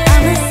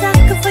 I'm a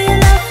sucker for your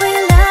love, for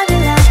your love,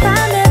 your love. I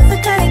never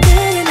gonna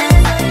get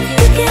enough.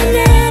 You can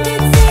end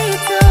it, say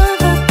it's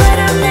over, but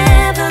I'm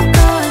never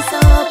going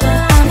sober.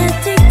 I'm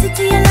addicted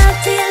to your love,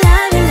 to your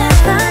love, your love.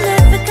 I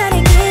never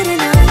gonna get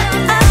enough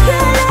of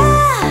your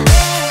love.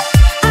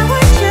 I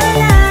want your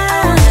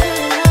love.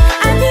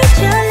 I need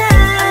your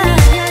love.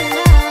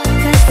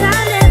 'Cause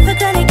I'm never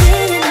gonna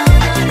get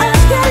enough of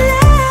your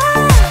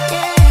love.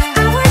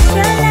 I want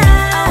your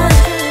love.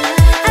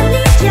 I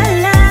need your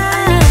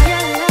love.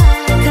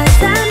 'Cause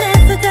I'm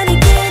never gonna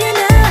get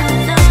enough.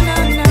 No, no,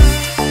 no.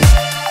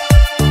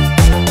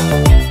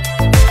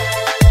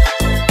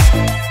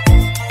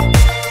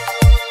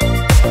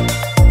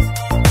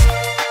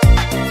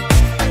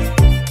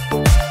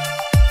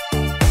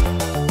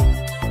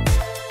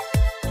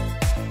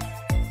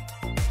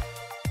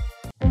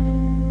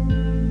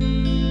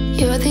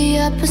 You're the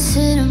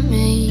opposite of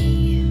me,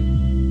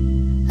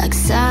 like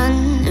sun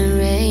and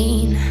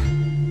rain,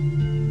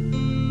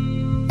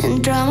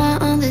 and drama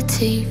on the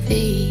TV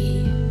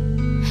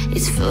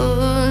is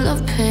full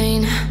of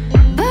pain.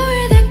 But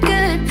we're the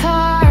good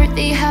part,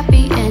 the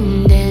happy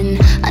ending,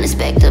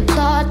 unexpected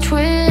plot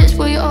twist,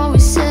 we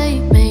always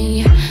save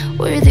me.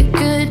 We're the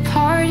good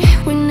part,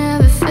 we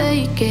never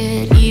fake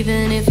it,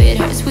 even if it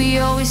hurts, we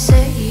always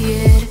say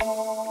it.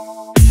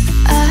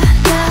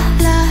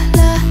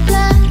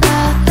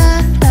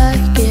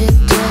 Like it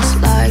just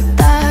like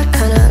that,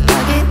 kinda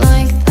like it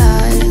like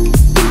that,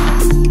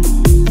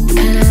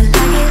 kinda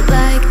like it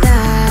like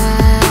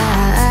that.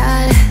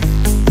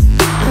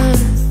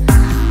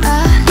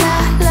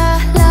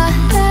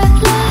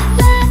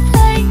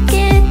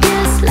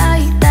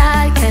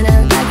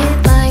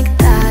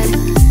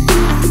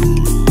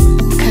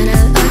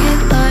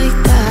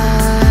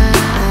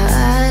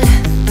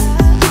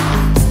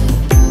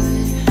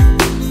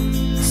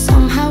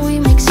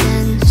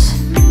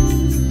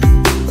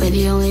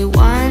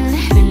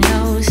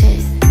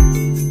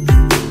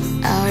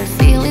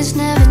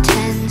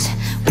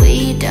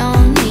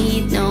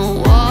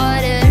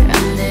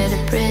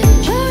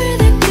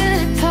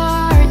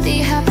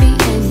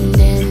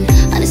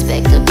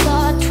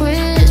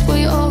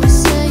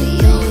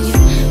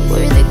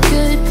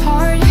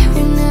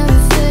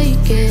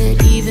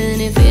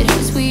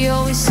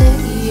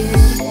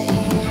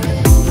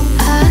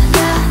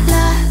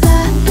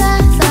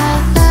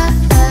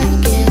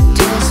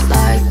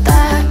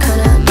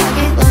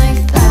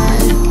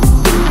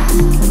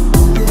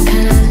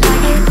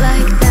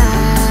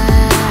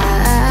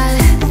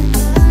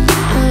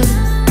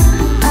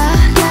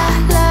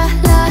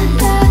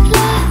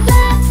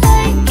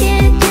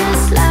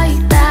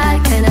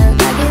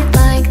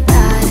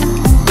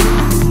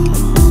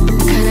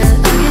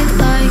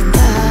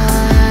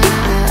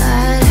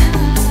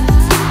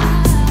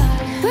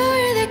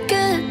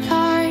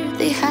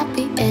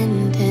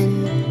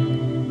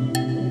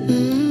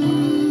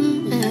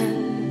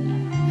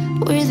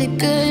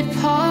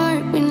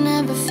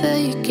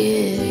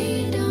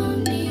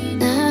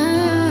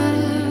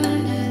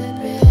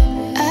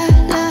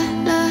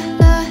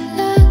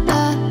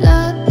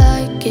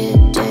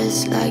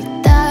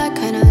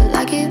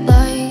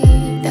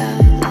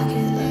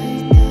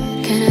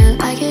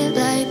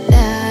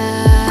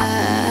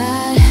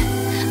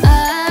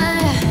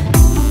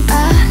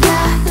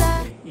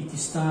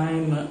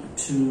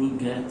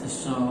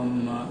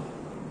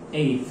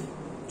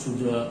 to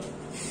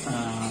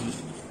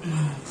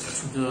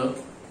the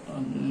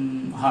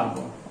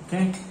harbor.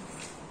 Okay,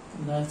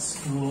 let's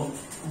go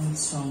on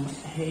some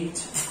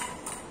 8.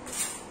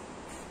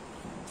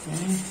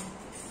 Okay.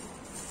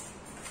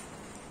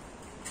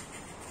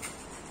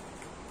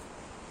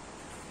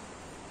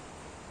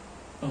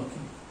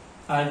 Okay,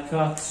 I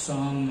cut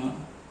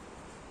some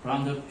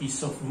rounded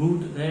piece of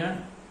wood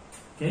there,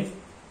 okay,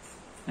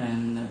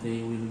 and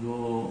they will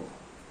go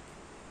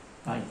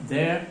like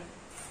there.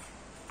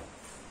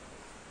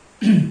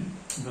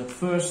 But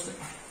first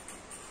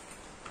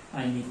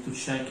I need to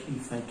check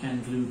if I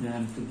can glue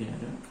them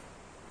together.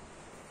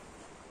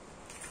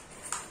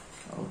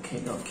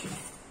 Okay,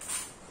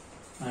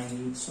 I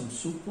need some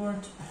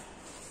support.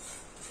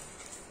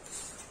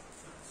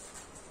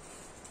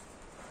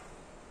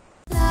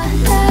 Like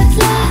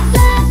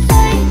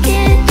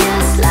it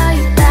just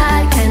like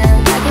that, kinda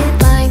like it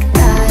like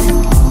that,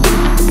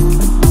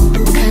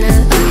 kinda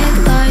like it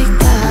like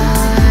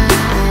that.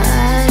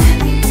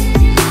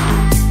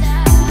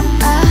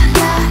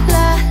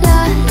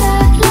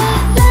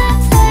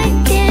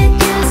 Like it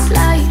just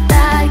like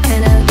that,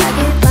 kinda like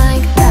it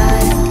like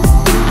that,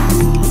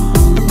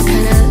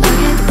 kinda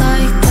like it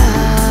like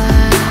that.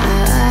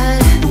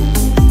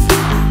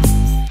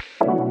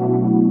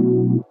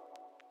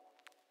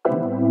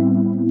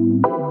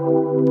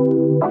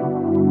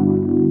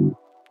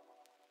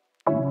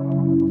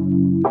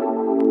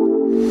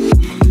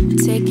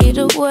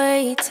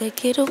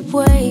 Take it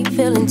away,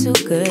 feeling too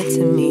good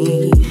to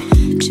me.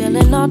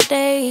 Chilling all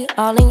day,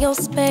 all in your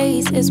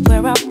space is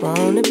where I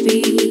wanna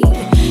be.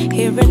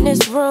 Here in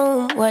this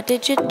room, what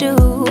did you do?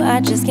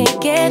 I just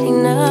can't get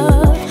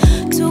enough.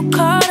 Too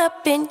caught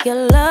up in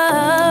your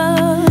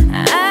love.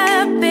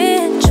 I've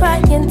been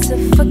trying to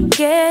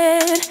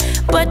forget,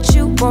 but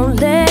you won't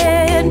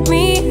let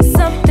me.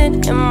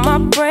 Something in my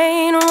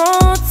brain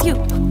wants you.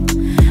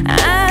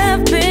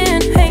 I've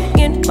been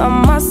hanging by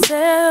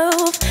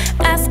myself,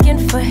 asking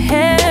for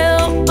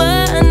help,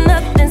 but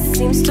nothing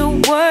seems to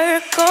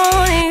work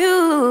on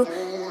you.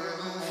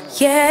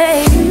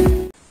 Yeah.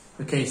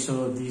 Okay,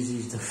 so this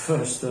is the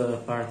first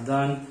part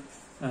done.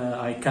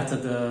 I cut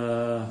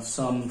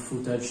some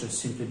footage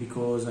simply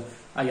because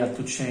I had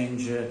to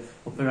change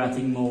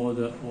operating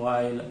mode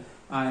while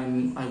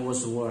I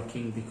was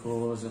working,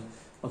 because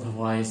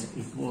otherwise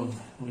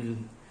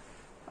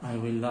I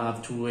will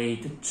have to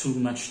wait too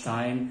much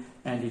time,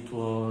 and it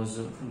was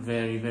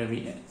very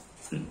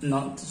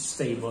not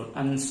stable,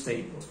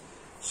 unstable.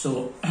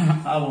 So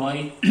how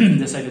I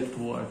decided to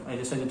work? I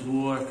decided to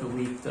work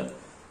with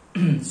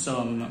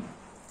some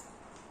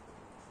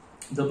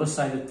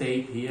double-sided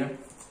tape here,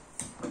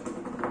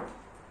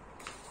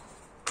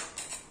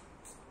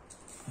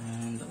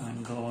 and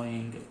I'm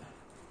going.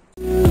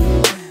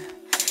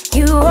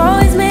 You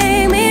always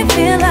make me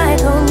feel like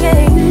home,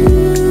 yeah.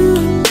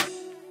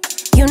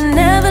 You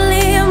never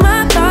leave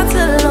my thoughts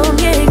alone,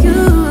 yeah.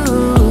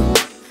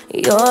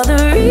 You're the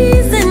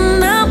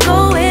reason I'm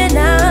going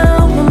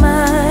out my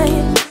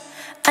mind.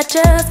 I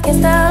just can't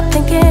stop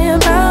thinking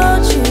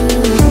about you.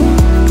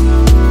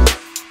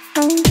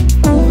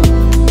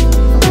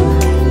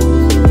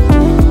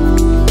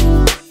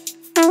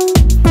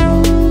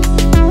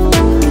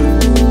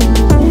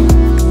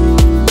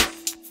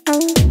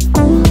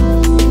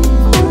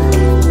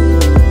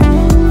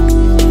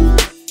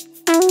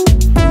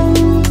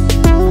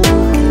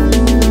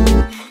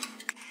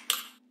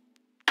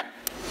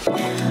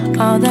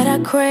 All that I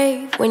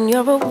crave when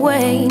you're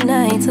away,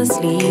 nights are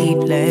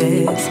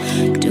sleepless.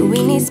 Do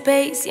we need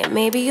space? Yeah,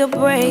 maybe a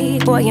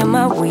break. Boy, you're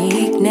my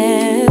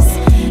weakness.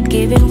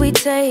 Give and we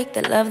take,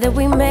 the love that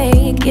we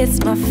make,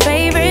 it's my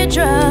favorite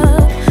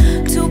drug.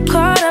 Too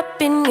caught up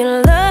in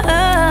your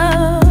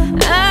love.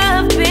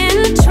 I've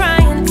been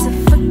trying to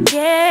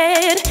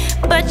forget,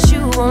 but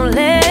you won't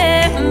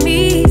let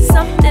me.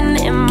 Something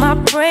in my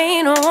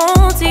brain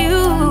wants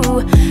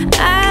you.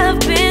 I've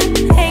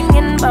been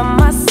hanging by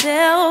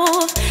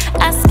myself,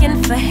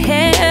 asking for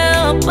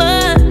help,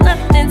 but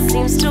nothing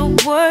seems to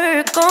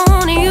work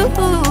on you.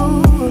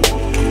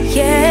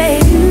 Yeah,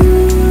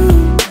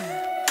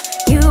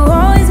 you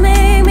always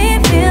make me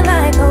feel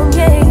like home,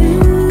 yeah.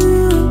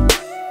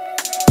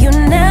 You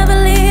never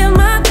leave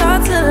my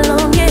thoughts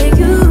alone, yeah.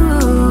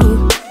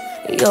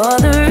 You're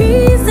the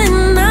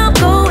reason I'm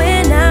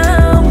going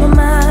out my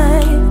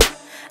mind.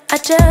 I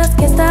just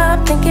can't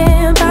stop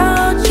thinking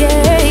about,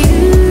 yeah.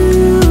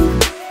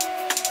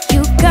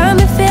 You got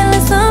me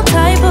feeling some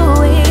type of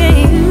way.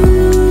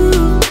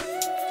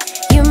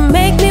 You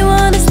make me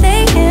wanna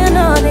stay in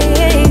all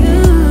day.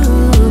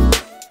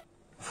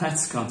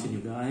 Let's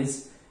continue,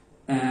 guys.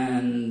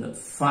 And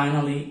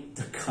finally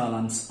the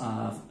columns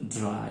have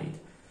dried.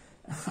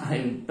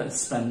 I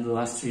spent the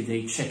last 3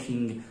 days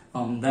checking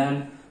on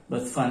them,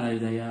 but finally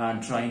they are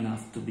dry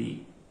enough to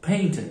be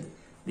painted,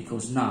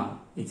 because now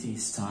it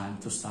is time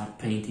to start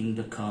painting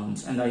the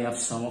columns, and I have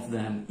some of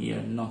them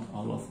here, not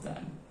all of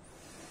them.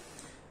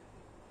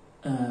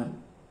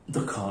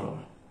 The color,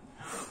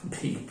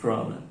 big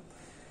problem.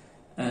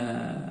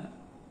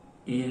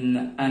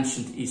 In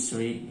ancient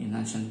history, in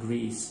ancient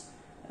Greece,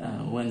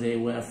 when they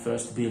were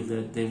first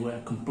built, they were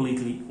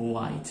completely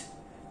white.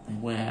 They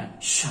were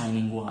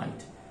shining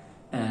white,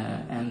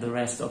 and the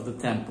rest of the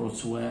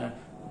temples were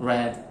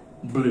red,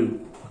 blue.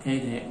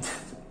 Okay.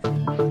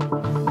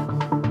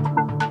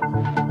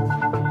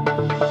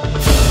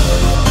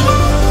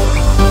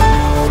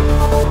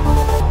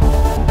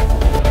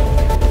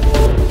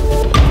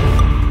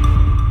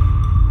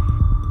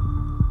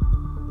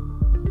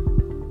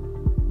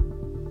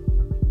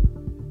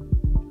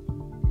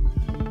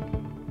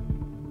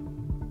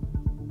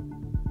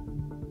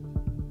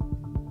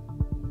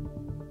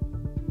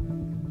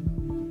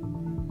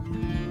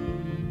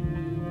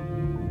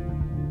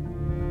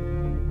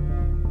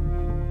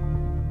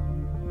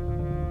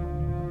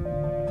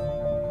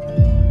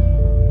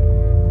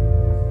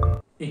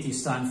 It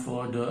is time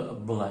for the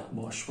black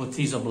wash. What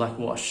is a black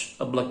wash?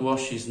 A black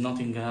wash is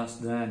nothing else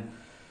than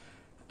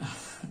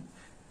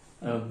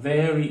a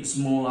very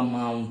small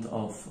amount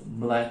of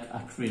black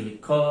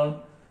acrylic color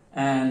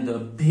and a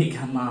big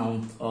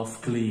amount of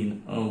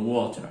clean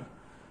water.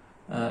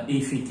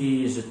 If it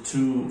is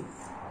too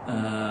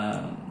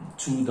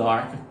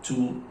dark,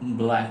 too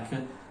black,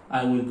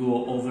 I will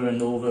go over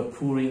and over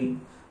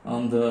pouring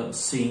on the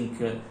sink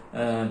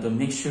the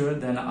mixture,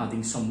 then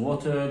adding some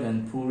water,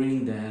 then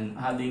pouring, then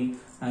adding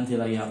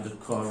until I have the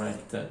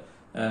correct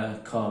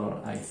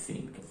color, I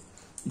think.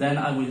 Then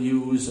I will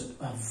use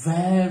a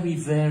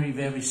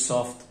very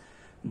soft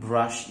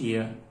brush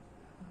here.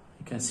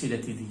 You can see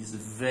that it is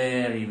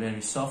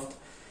very soft,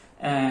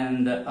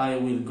 and I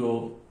will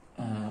go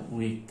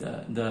with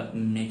the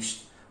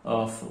mix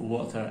of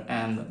water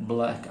and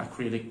black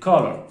acrylic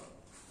color.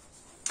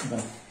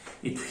 But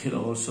it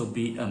will also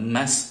be a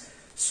mess,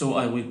 so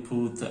I will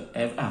put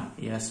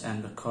yes,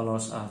 and the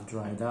colors have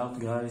dried out,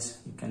 guys.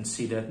 You can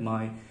see that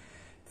my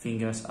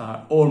fingers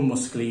are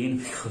almost clean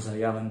because I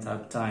haven't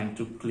had time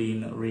to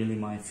clean really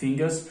my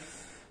fingers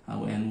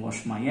and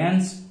wash my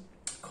hands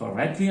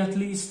correctly at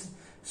least.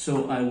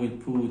 So I will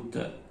put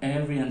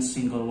every and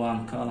single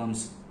one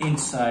columns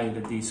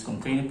inside these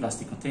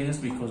plastic containers,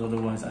 because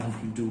otherwise I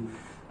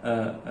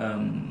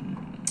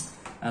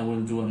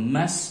will do a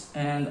mess.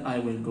 And I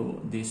will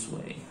go this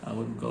way. I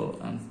will go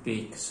and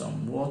pick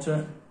some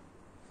water.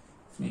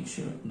 Make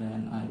sure,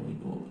 then I will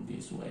go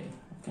this way.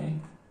 Okay.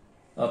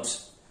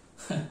 Oops.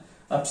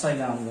 Upside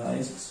down,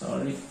 guys,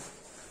 sorry.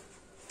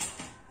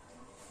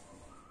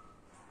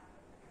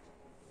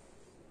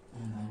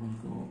 And I will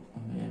go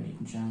very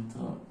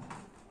gentle.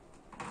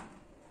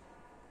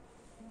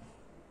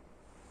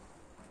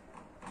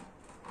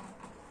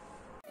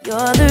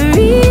 You're the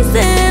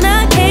reason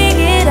I can't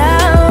get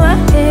out of my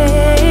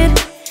head.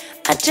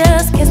 I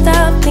just can't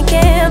stop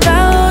thinking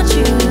about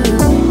you.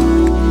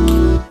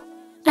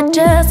 I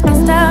just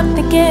can't stop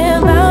thinking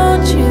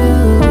about you.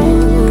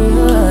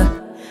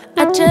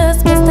 I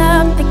just can't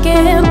stop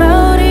thinking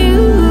about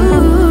you.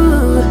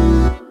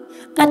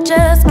 I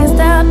just can't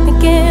stop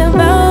thinking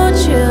about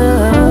you.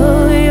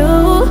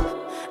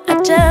 I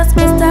just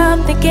can't stop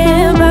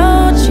thinking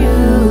about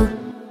you.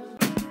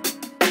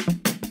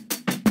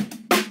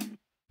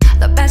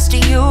 The best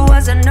of you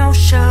was a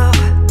no-show,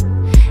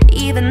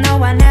 even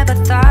though I never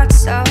thought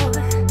so.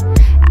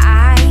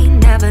 I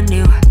never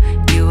knew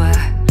you were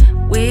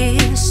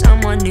with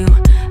someone new.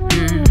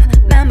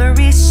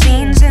 Memory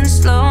scenes in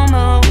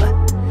slow-mo,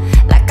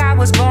 like I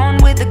was born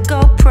with a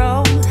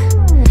GoPro.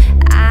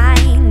 I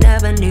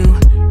never knew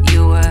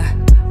you were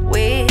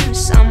with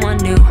someone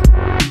new.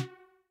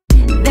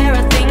 There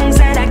are things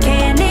that I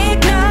can't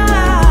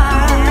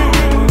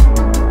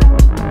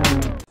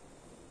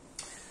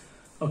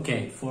ignore.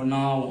 Okay, for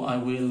now I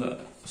will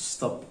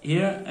stop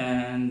here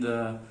and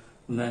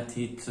let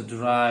it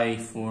dry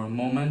for a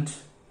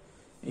moment.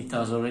 It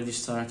has already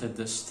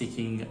started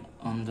sticking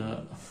on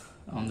the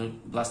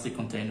plastic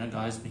container,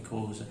 guys,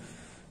 because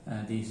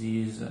this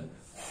is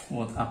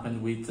what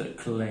happened with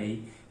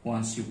clay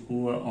once you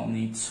pour on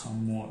it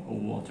some more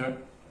water.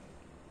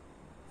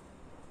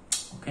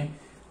 Okay,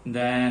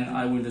 then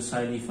I will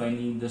decide if I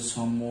need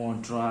some more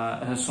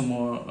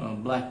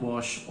black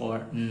wash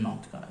or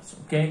not, guys.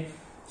 Okay,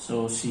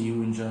 so see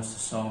you in just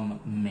some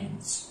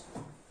minutes.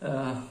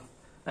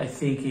 I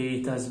think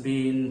it has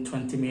been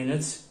 20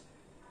 minutes.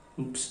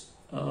 Oops.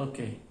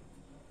 Okay,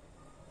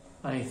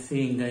 I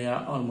think they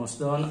are almost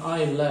done.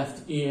 I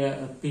left here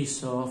a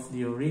piece of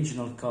the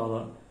original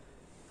color.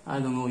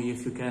 I don't know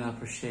if you can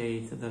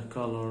appreciate the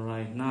color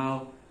right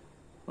now.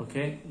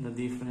 Okay, the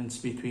difference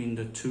between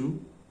the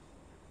two.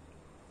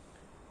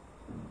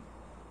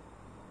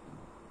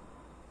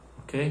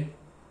 Okay,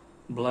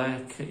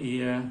 black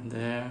here,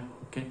 there.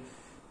 Okay,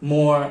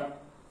 more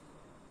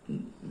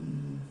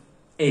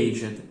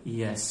aged,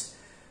 yes.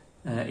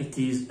 It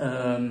is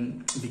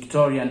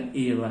Victorian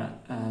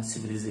era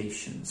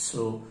civilization,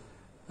 so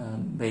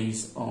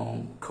based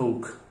on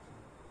Coke,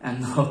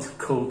 and not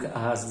Coke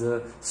as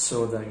the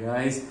soda,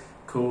 guys.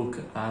 Coke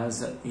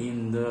as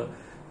in the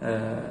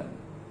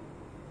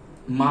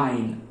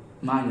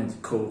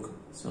mined Coke,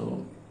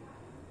 so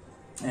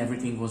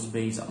everything was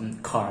based on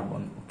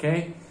carbon,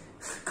 okay?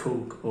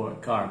 Coke or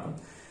carbon.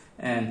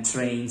 and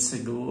trains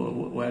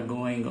were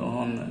going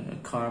on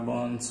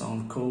carbons,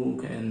 on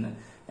coke, and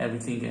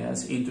everything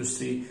else.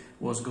 Industry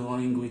was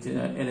going with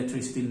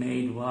electricity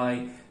made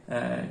by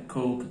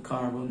coke,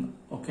 carbon,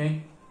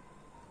 okay?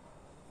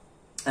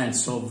 And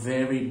so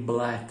very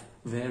black,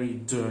 very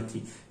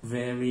dirty,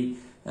 very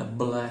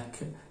black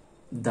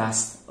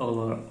dust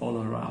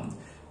all around.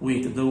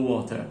 With the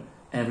water,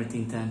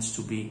 everything tends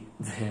to be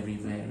very,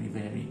 very,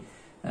 very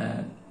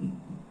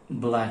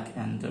black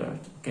and dirt.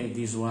 Okay,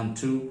 this one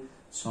too,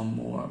 some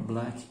more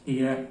black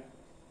here,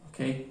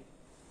 okay?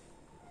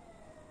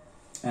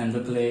 And the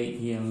clay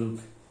here, look,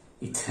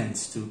 it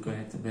tends to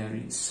get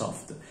very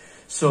soft.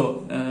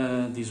 So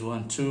this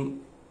one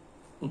too,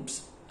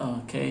 oops,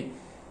 okay,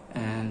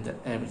 and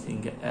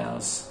everything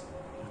else,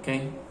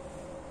 okay?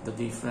 The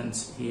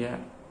difference here,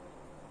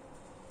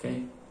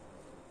 okay?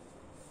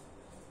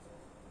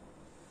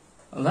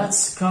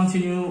 Let's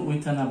continue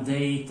with an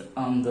update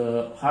on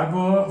the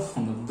harbor,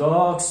 on the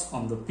docks,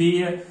 on the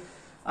pier.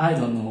 I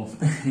don't know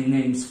any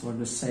names for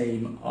the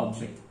same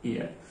object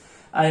here.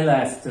 I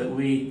left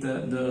with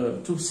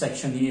the two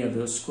section here,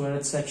 the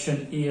squared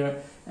section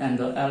here and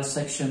the L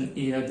section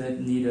here that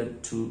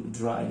needed to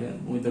dry,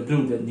 with the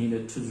glue that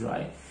needed to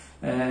dry.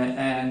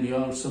 And you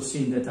also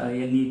seen that I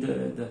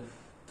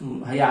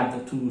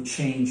had to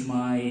change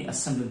my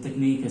assembly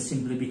technique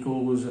simply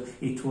because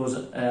it was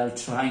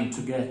trying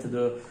to get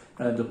the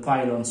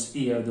pylons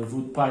here, the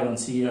wood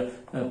pylons here,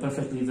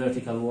 perfectly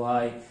vertical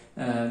while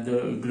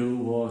the glue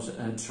was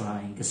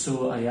drying.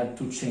 So I had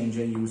to change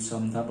and use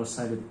some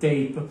double-sided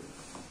tape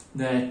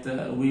that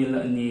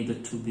will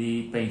need to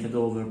be painted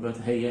over. But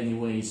hey,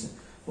 anyways,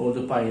 all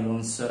the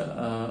pylons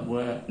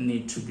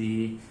need to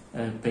be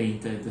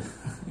painted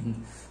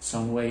in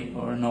some way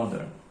or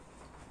another.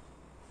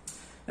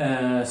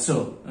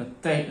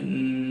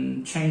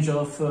 Change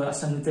of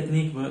assembly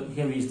technique, but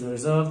here is the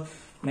result.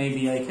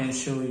 Maybe I can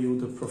show you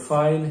the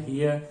profile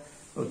here,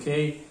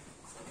 okay?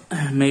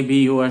 Maybe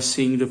you are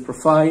seeing the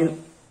profile,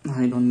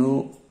 I don't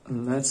know,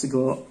 let's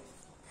go.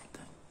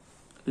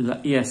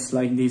 Yes,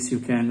 like this you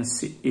can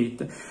see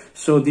it.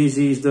 So this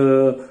is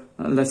the,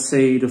 let's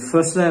say, the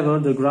first level,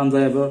 the ground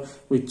level,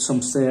 with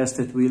some stairs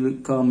that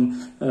will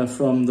come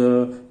from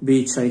the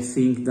beach, I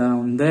think,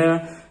 down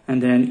there.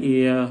 And then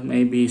here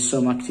maybe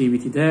some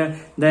activity there.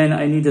 Then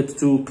I needed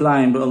to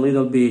climb a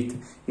little bit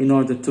in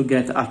order to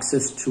get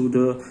access to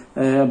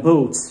the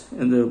boats,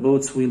 and the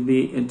boats will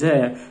be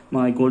there.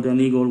 My golden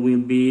eagle will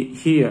be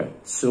here,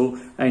 so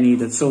I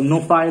needed, so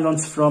no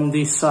pylons from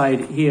this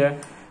side here,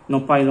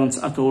 no pylons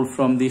at all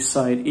from this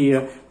side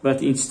here,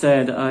 but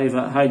instead I've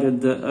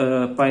hidden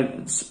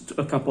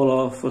a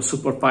couple of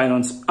super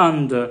pylons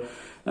under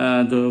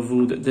the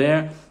wood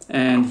there.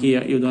 And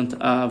here you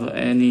don't have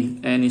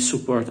any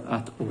support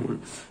at all.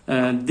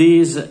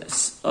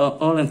 This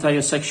all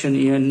entire section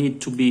here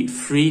need to be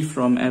free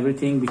from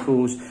everything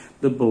because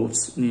the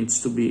boats needs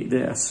to be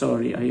there.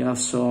 Sorry, I have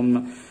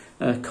some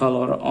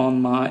color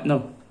on my,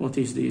 no, what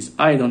is this?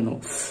 I don't know.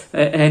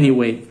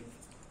 Anyway,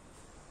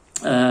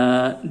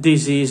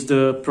 this is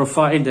the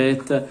profile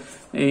that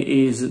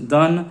is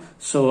done.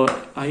 So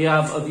I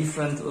have a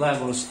different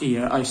levels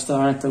here. I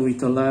start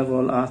with a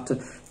level at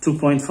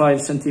 2.5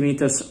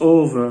 centimeters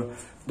over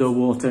the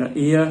water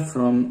here,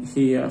 from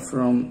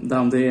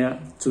down there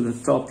to the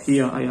top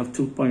here, I have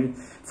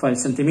 2.5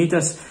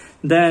 centimeters.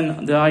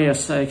 Then the higher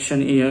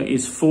section here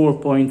is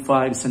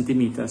 4.5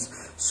 centimeters,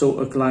 so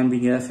a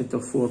climbing effect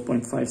of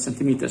 4.5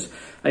 centimeters.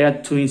 I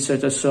had to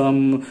insert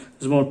some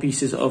small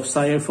pieces of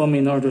styrofoam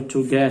in order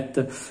to get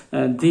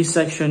this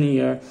section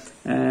here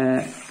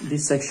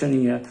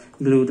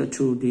glued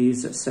to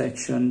this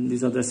section,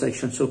 this other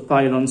section. So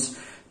pylons,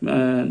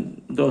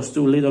 those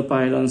two little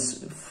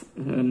pylons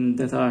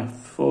that are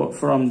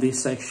from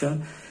this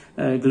section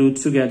glued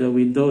together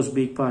with those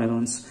big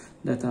pylons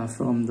that are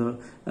from the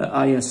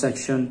higher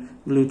section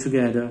glued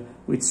together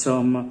with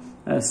some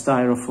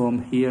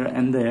styrofoam here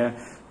and there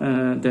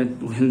that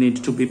will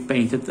need to be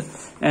painted.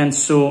 And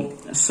so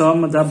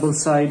some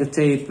double-sided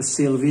tape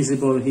still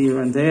visible here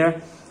and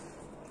there.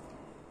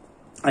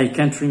 I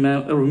can't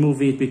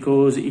remove it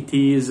because it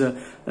is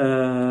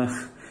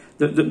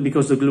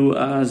because the glue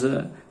has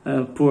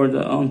poured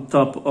on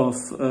top of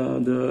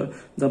the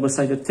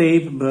double-sided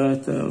tape,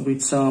 but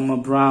with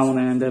some brown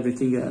and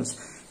everything else.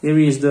 Here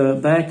is the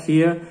back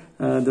here,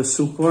 the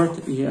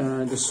support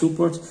here, the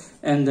support,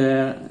 and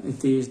there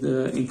it is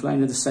the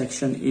inclined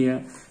section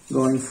here,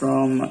 going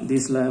from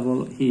this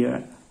level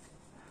here.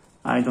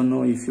 I don't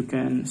know if you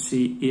can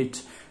see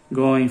it,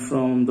 going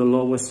from the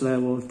lowest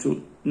level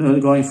to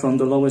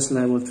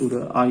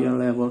the higher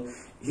level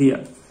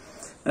here.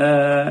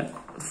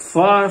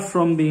 Far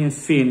from being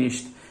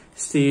finished,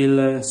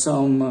 still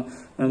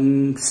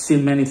still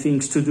many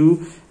things to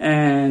do,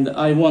 and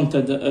I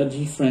wanted a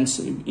difference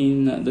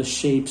in the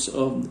shapes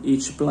of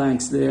each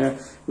planks there,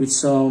 with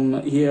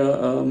some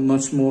here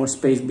much more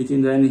space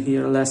between them,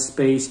 here less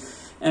space,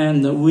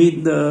 And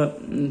with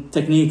the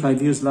technique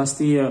I've used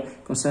last year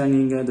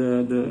concerning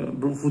the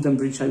wooden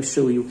bridge I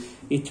show you,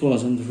 it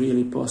wasn't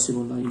really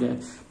possible like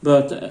that.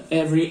 But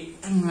every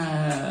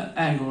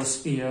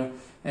angles here,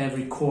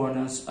 every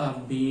corners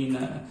have been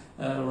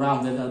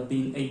rounded, have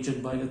been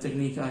aged by the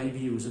technique I've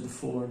used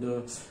for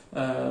the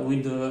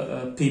with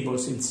the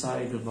pebbles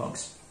inside the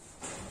box.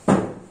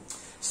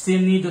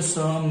 Still need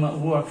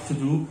some work to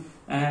do,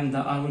 and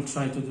I will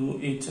try to do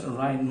it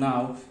right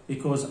now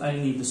because I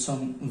need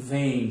some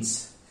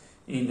veins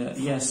in the,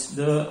 yes,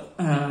 the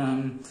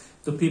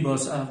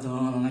pebbles have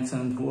done an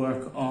excellent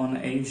work on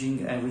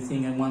aging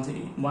everything, and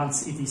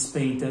once it is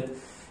painted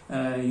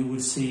you will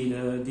see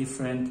the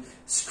different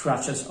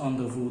scratches on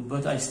the wood,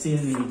 but I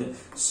still need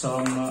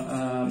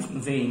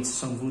some veins,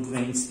 some wood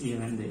veins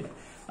here and there.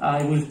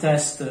 I will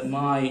test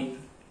my,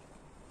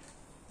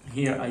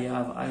 here I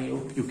have, I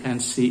hope you can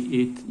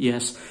see it,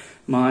 yes,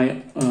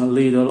 my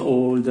little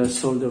old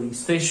soldering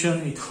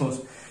station. It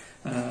was,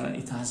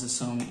 it has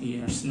some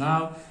years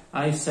now.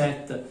 I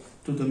set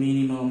to the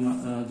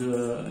minimum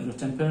the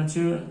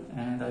temperature,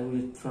 and I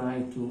will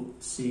try to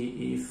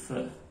see if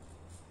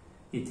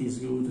it is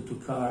good to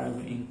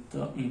carve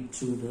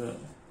into the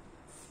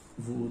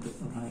wood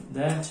like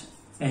that,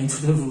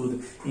 into the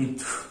wood,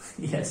 into,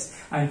 yes,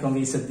 I'm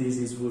convinced that this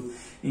is wood,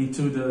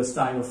 into the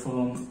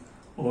styrofoam,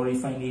 or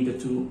if I needed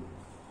to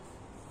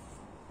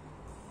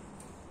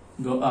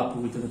go up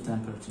with the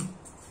temperature.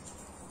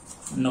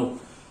 No,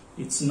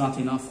 it's not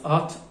enough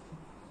hot.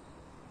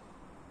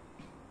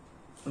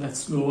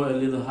 Let's go a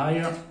little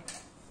higher.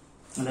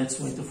 Let's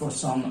wait for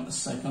some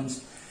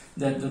seconds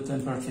that the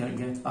temperature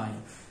gets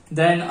higher.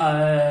 Then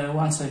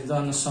once I've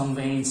done some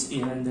veins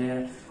here and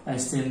there, I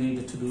still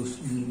need to do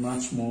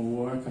much more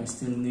work. I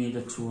still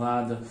need to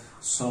add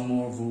some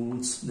more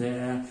woods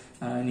there.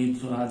 I need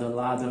to add a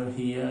ladder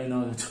here in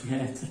order to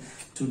get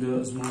to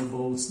the small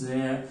bolts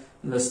there.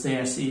 The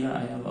stairs here,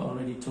 I have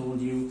already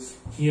told you.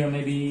 Here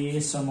maybe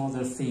some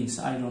other things,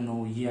 I don't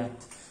know yet.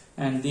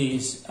 And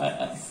this,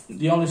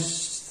 the only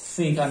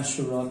thing I'm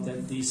sure of,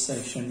 that this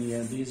section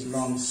here, this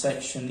long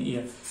section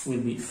here, will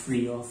be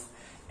free of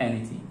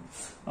anything.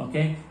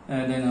 Okay,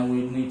 then I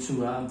will need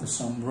to add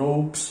some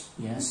ropes.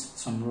 Yes,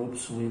 some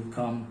ropes will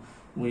come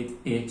with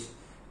it.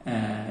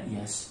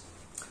 Yes,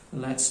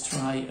 let's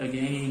try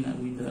again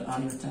with the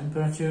higher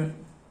temperature.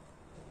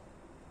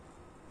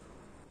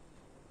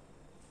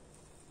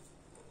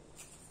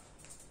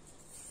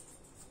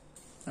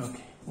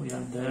 Okay, we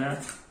are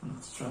there.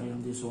 Let's try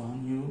on this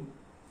one new.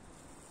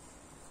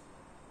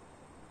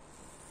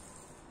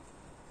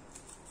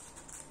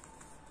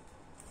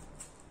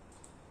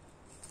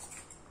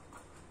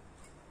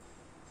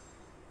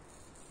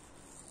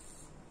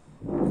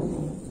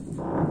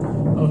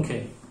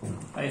 Okay,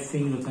 I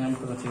think the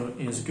temperature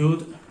is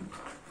good.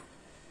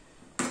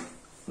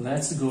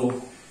 Let's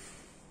go.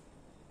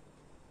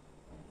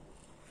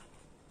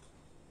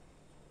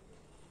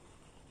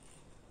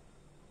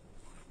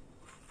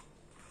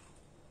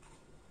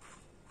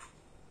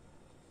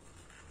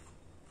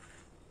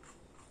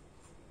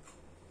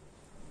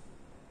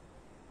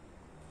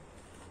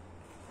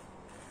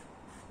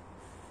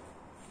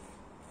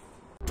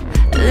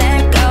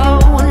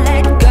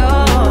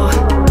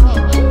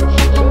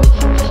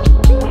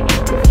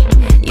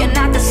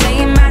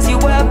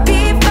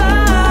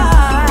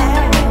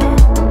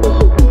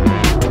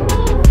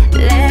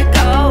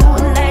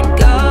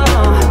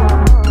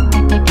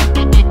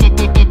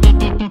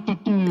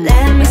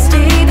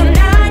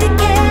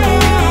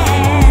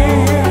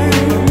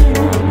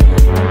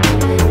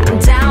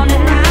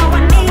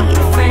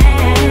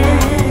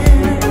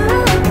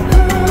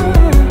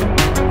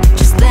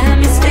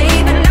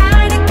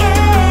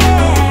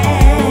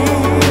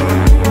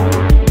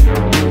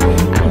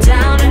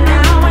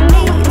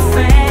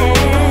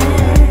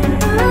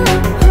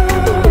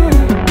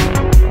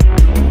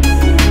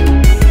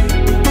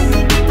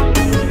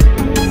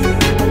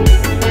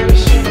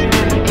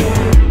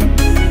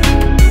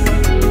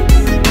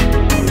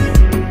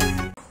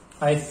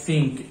 I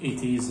think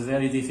it is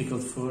very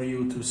difficult for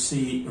you to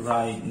see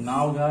right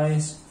now,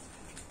 guys,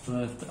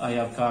 but I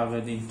have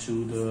carved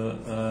into the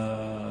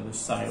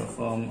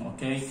styrofoam,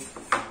 okay?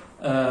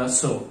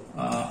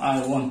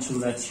 I want to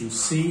let you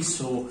see,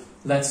 so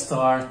let's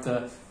start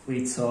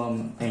with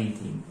some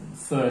painting.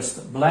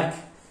 First black,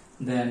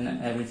 then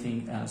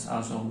everything else,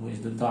 as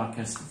always, the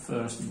darkest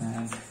first,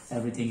 then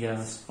everything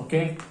else,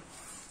 okay?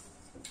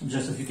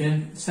 Just a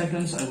few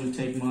seconds, I will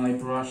take my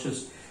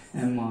brushes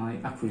and my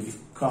acrylic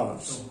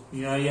colors. So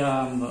here I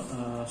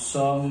am,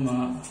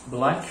 some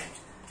black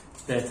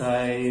that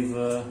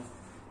I've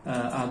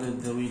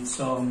added with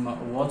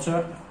some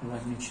water.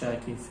 Let me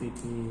check if it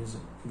is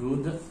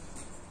good,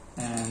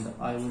 and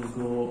I will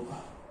go,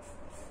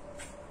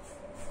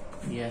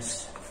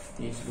 yes,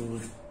 it is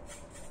good,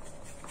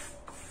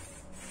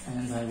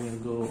 and I will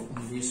go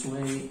this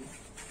way.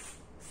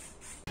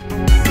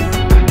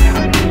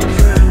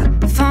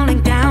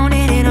 Falling down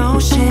in an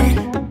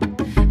ocean,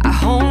 our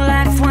whole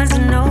life was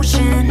an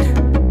ocean.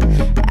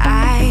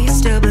 I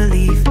still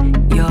believe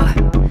you're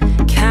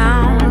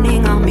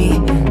counting on me.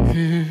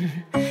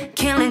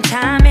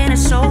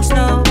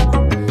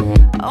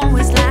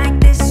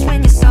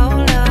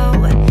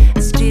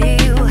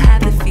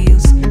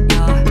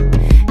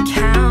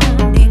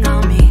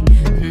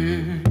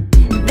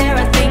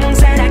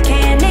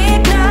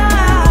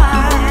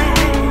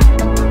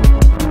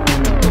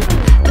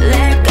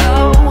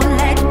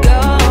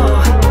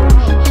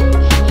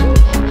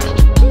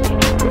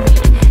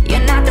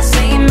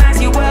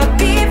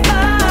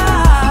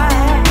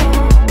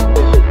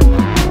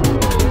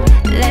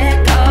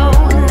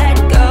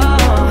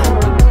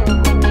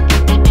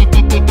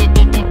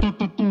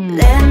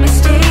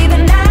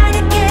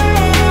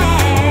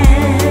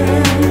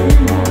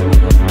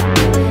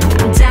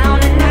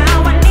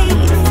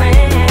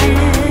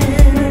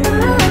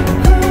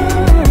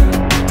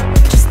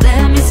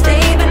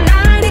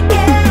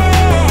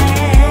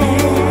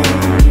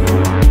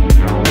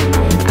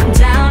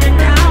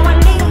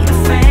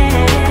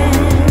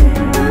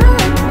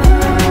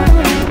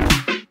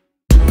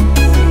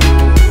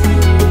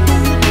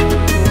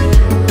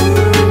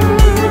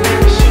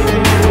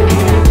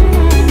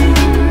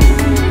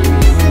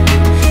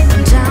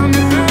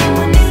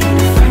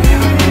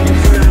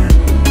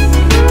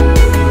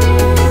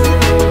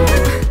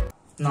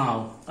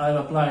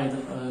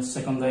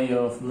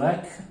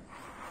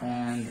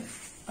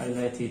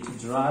 let it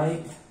dry,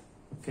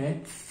 okay?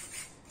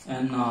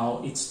 And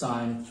now it's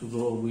time to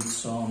go with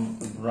some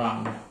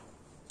brown.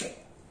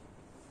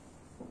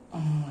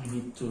 I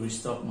need to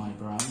restock my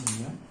brown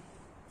here.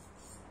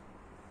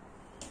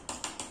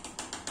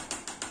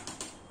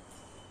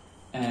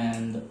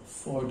 And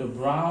for the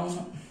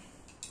brown,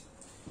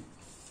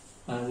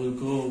 I will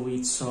go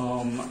with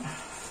some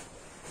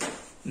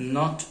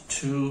not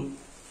too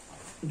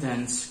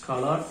dense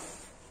color,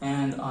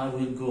 and I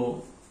will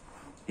go,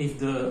 if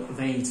the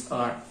veins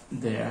are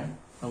there,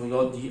 I will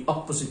go the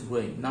opposite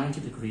way,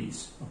 90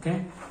 degrees,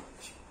 okay?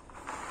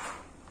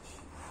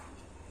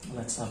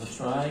 Let's have a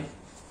try.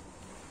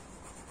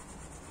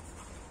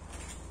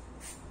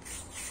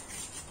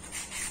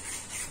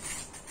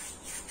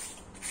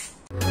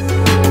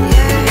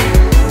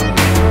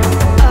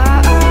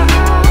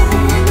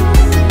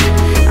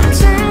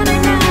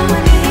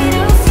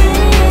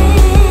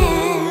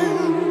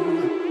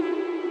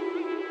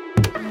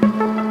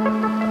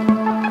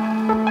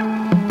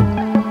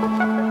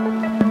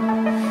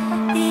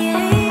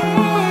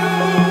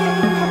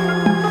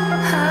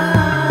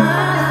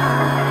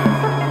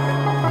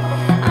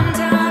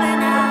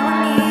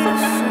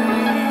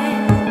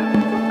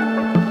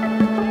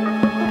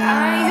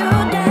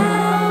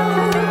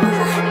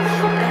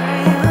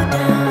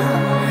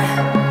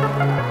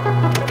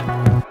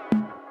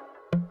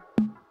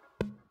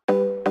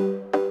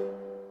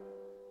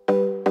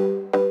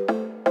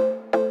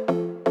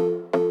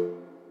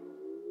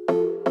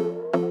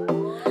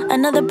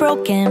 Another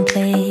broken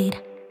plate,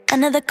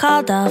 another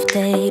called off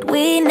date.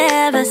 We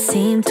never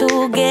seem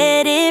to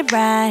get it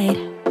right.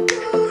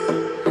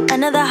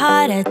 Another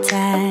heart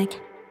attack,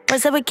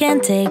 words that we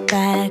can't take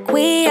back.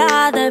 We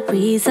are the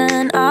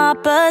reason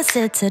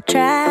opposites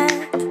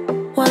attract.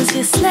 Once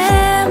you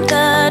slam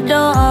the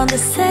door on the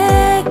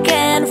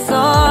second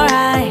floor,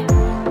 I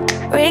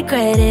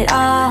regret it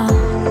all.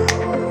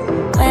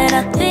 When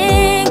I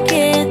think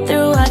it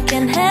through, I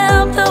can't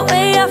help the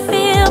way I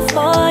feel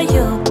for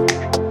you.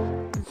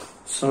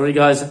 Sorry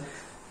guys,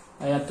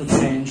 I had to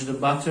change the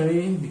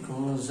battery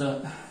because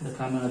the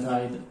camera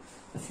died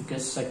a few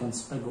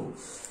seconds ago.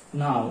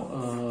 Now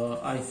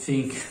I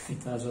think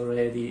it has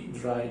already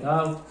dried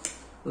out.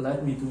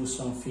 Let me do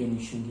some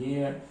finishing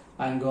here.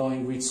 I'm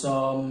going with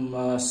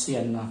some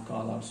sienna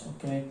colors,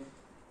 okay?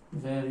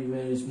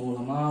 Very small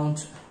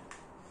amount.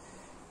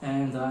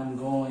 And I'm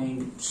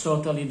going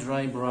totally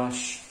dry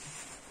brush.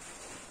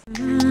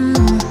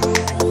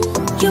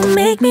 You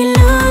make me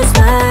lose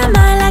my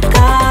mind like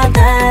all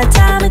the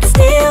time. It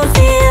still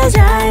feels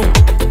right.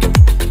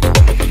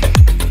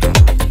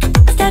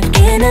 Stuck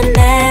in an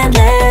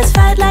endless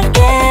fight like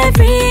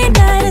every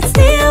night. It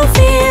still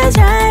feels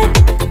right.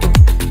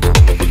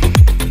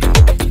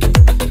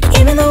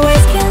 Even the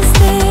words can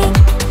sting,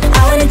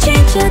 I wouldn't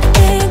change a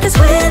thing, 'cause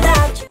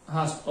without you.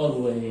 As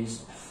always,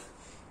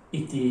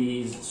 it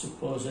is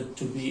supposed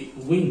to be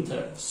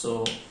winter,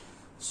 so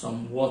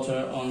some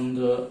water on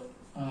the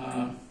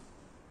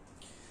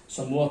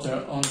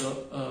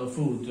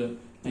food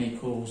may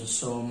cause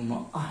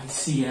some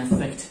icy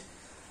effect,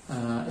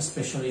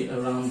 especially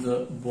around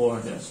the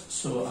borders.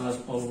 So as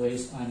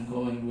always, I'm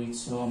going with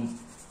some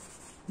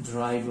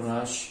dry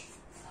brush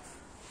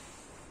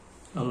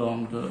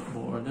along the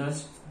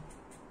borders,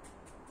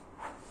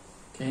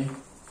 okay?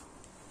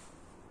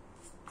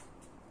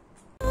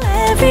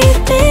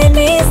 Everything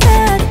means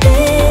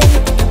nothing.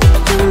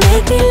 You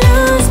make me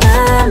lose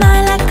my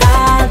mind like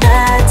all the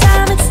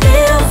time. It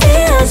still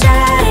feels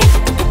right.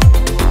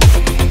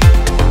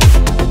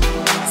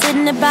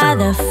 Sitting there by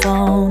the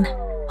phone,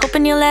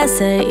 hoping you'll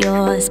answer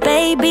yours.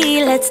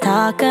 Baby, let's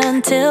talk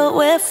until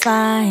we're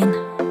fine.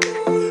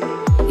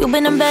 You've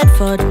been in bed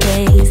for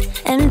days,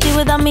 empty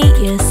without me,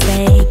 you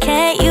say.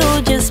 Can't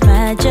you just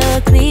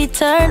magically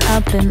turn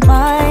up in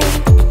mine?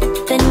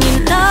 Then you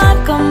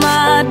knock on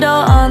my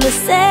door on the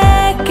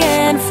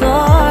second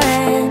floor,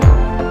 and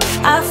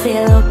I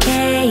feel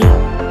okay.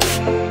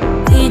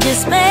 We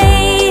just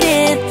made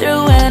it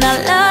through, and I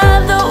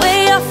love the way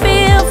I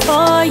feel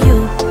for you,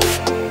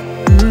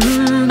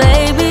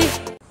 baby.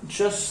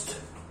 Just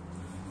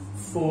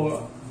for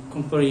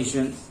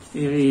comparison,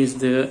 here is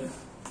the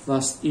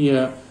last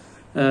year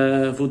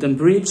wooden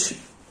bridge.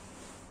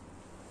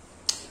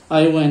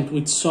 I went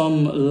with some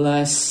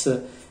less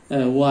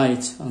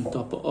white on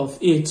top of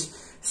it,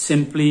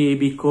 simply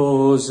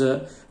because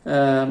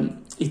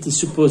it is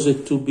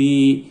supposed to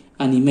be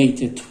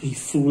animated,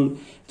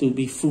 to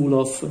be full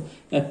of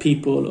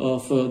people,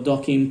 of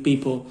docking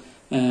people,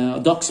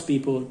 docks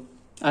people.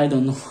 I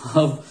don't know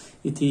how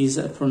it is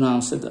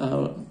pronounced,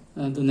 the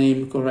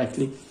name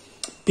correctly.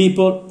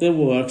 People that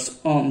works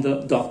on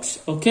the docks,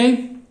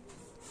 okay?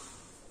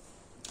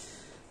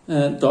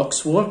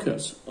 Docks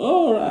workers,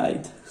 all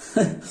right.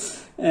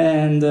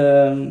 And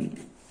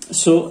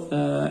so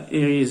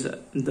here is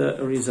the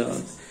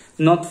result.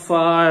 Not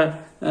far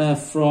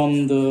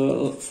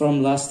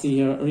from last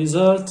year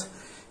result.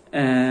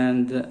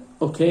 And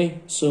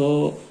okay,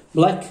 so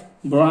black,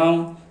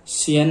 brown,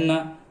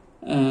 sienna,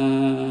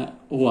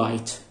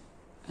 white,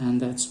 and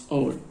that's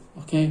all.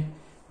 Okay,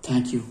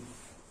 thank you.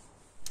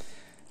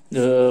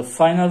 the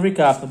final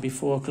recap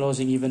before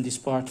closing even this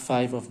part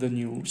 5 of the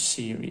new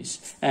series.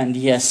 And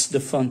yes, the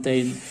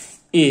fountain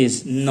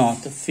is not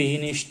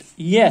finished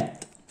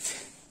yet.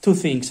 Two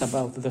things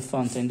about the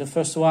fountain. The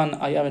first one,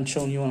 I haven't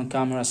shown you on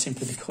camera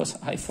simply because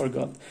I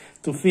forgot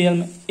to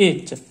film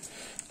it.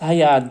 I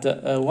had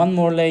one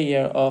more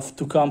layer of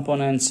 2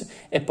 components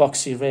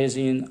epoxy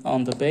resin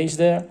on the base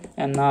there,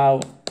 and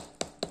now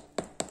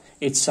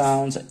it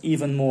sounds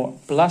even more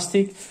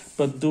plastic,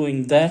 but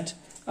doing that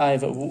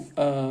I've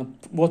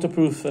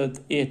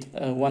waterproofed it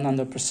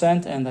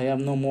 100%, and I have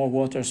no more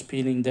water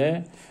spilling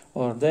there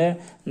or there,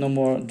 no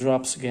more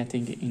drops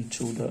getting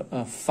into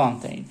the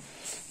fountain.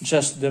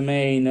 Just the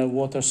main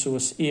water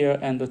source here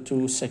and the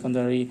 2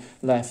 secondary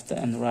left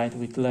and right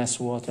with less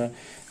water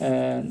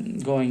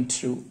going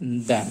through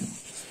them.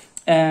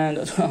 And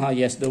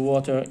yes, the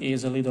water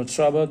is a little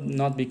troubled,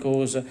 not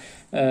because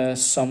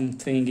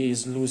something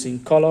is losing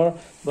color,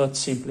 but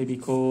simply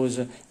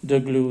because the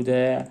glue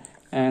there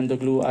and the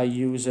glue I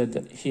used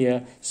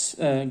here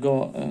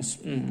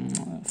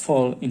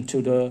fall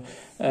into the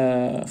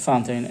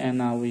fountain, and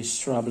now is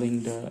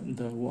troubling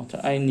the water.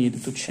 I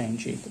need to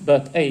change it.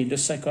 But hey, the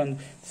second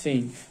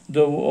thing,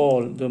 the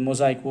wall, the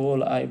mosaic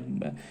wall I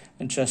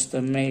just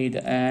made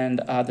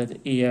and added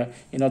here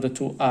in order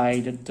to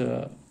hide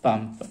the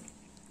pump.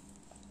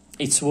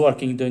 It's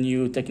working, the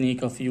new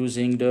technique of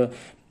using the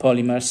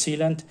polymer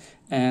sealant,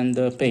 and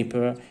the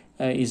paper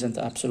isn't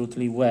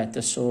absolutely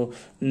wet, so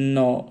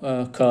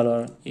no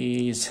color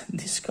is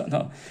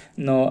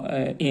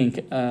no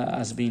ink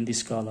has been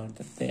discolored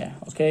there.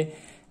 Okay,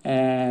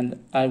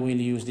 and I will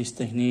use this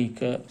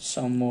technique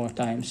some more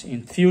times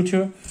in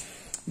future,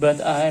 but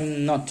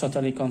I'm not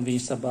totally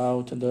convinced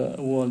about the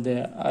wall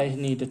there. I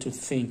needed to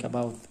think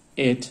about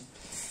it,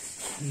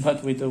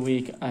 but with the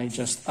week I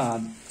just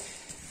add.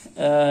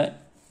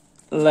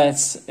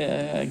 Let's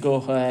go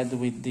ahead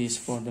with this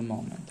for the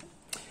moment.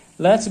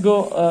 Let's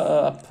go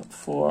up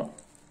for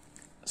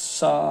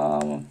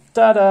some,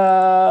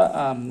 ta-da!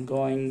 I'm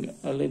going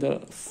a little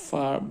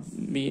far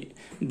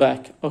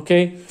back,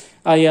 okay?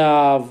 I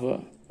have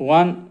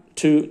 1,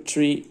 2,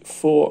 3,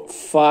 4,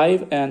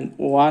 5, and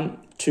 1,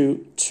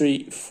 2,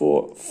 3,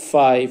 4,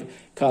 5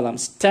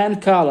 columns.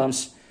 10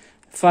 columns,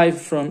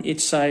 5 from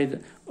each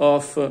side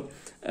of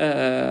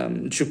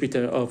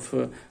Jupiter,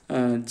 of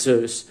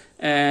Zeus.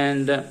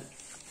 And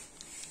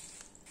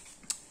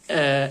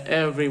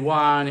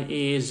everyone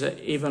is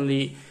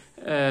evenly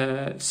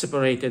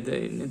separated.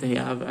 They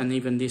have an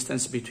even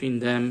distance between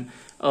them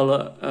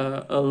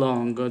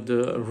along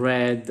the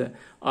red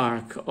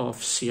arc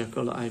of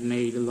circle I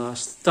made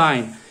last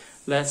time.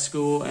 Let's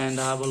go and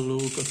have a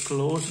look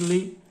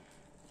closely.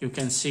 You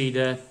can see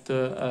that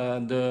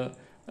the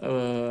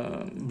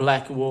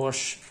black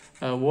wash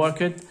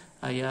worked.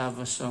 I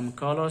have some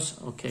colors.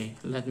 Okay,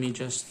 let me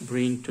just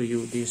bring to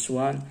you this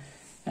one,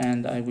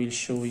 and I will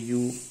show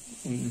you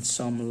in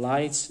some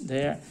lights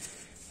there.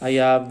 I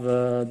have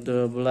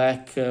the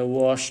black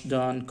wash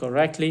done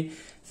correctly,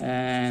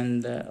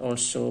 and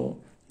also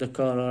the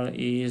color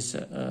is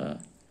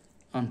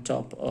on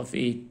top of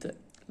it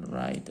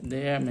right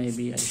there.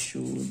 Maybe I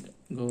should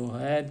go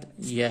ahead.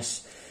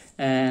 Yes,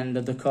 and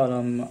the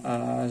column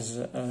has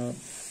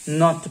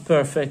not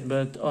perfect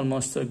but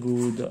almost a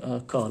good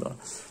color,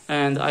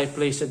 and I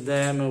placed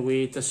them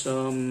with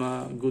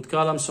some good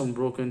columns, some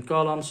broken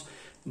columns.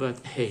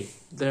 But hey,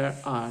 there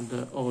are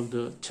all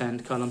the 10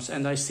 columns,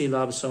 and I still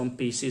have some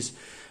pieces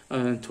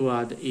to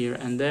add here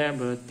and there,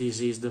 but this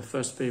is the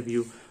first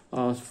preview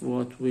of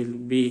what will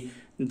be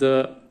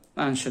the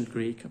ancient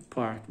Greek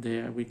part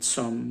there, with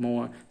some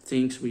more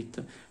things,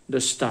 with the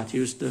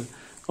statues, the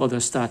other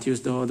statues,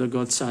 the other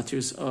god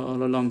statues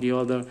all along the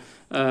other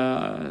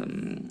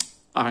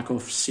arc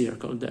of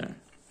circle there.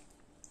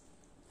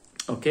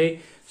 Okay,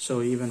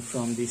 so even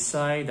from this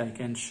side I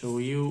can show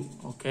you,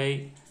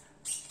 okay,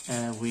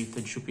 with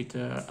the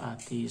Jupiter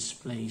at this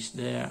place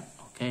there.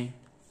 Okay,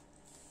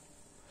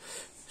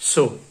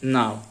 so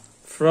now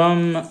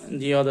from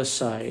the other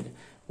side,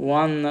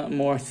 one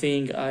more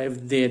thing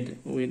I've did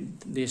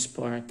with this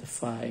part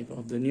 5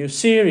 of the new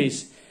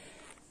series: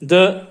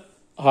 the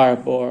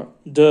harbor,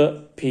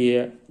 the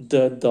pier,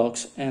 the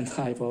docks, and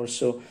I've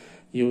also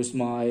used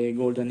my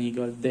golden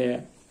eagle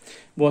there.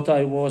 What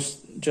I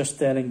was just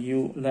telling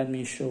you, let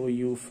me show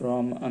you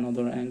from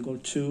another angle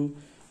too.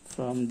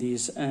 From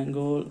this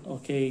angle,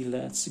 okay,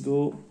 let's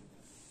go,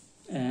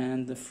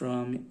 and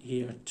from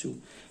here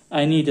too.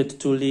 I needed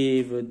to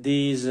leave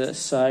this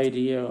side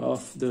here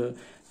of the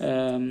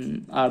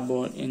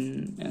harbor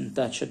and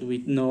touch it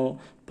with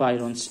no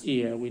pylons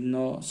here, with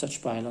no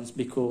such pylons,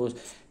 because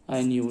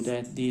I knew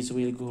that these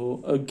will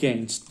go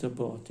against the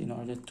boat in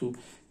order to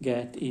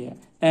get here.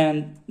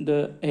 And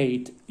the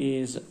 8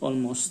 is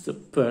almost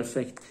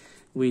perfect,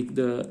 with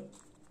the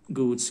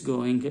goods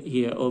going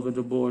here over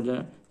the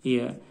border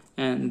here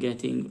and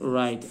getting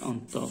right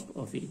on top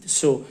of it.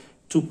 So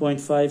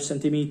 2.5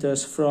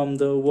 centimeters from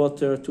the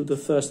water to the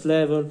first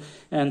level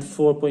and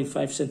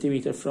 4.5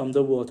 centimeters from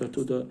the water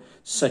to the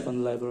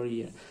second level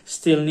here.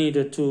 Still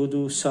needed to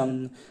do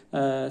some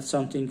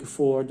something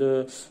for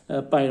the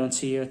pylons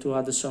here, to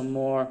add some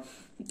more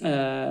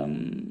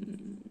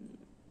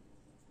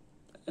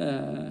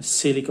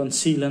silicone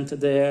sealant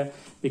there,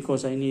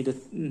 because I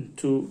needed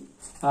to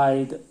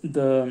hide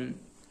the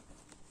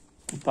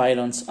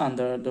pylons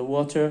under the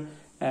water.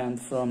 And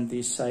from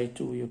this side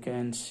too you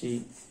can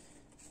see.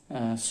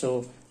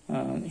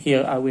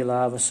 Here I will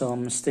have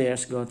some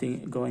stairs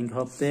going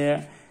up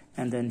there,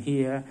 and then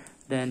here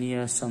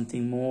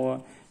something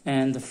more,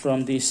 and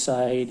from this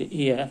side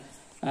here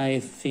I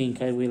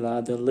think I will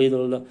add a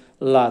little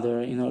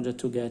ladder in order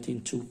to get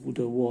into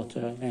the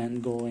water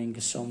and going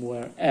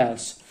somewhere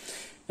else.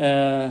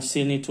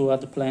 Still need to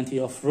add plenty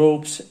of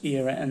ropes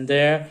here and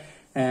there,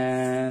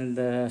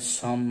 and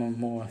some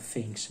more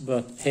things,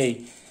 but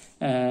hey,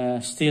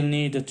 still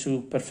need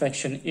to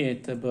perfection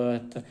it.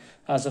 But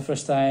as the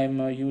first time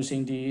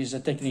using this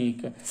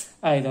technique,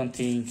 I don't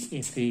think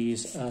it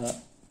is a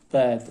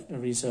bad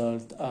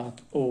result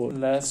at all.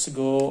 Let's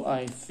go.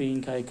 I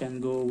think I can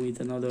go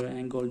with another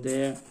angle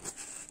there.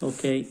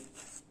 Okay,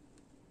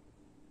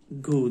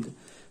 good.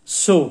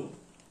 So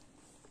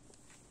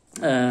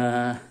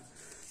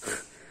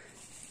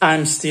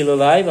I'm still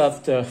alive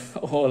after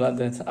all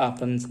that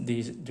happened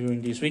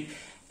during this week,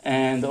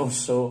 and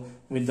also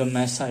with the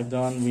mess I've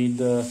done with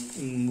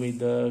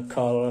the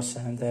colors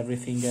and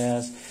everything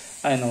else.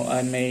 I know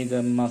I made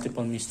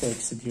multiple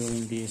mistakes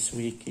during this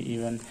week,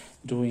 even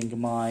doing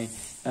my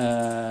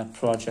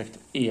project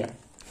here.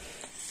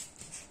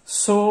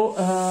 So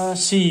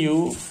see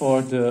you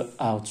for the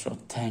outro.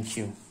 Thank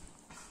you.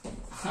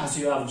 As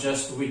you have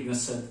just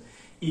witnessed,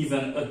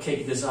 even a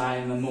cake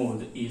design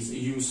mode is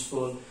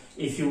useful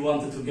if you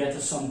wanted to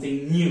get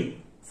something new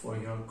for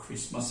your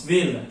Christmas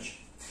village.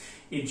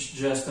 It's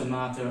just a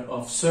matter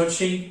of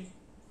searching,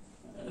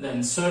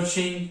 then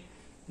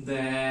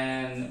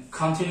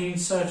continuing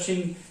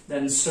searching,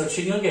 then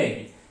searching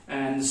again.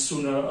 And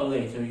sooner or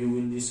later you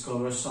will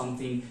discover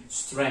something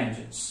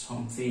strange,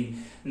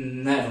 something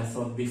never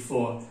thought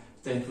before,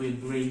 that will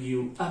bring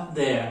you up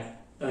there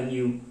a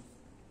new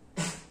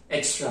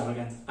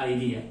extravagant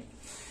idea.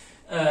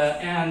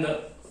 And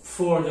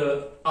for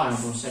the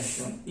eyebrow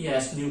session,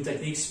 yes, new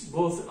techniques,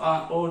 both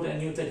old and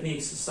new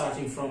techniques,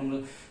 starting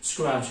from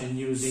scratch and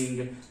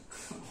using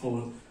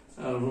whole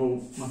raw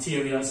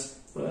materials,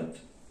 but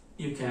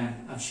you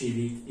can achieve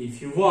it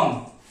if you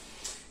want.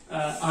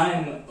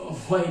 I'm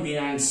way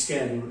behind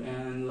schedule,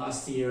 and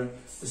last year,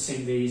 the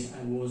same days,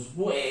 I was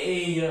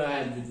way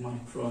ahead with my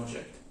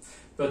project.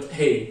 But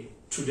hey,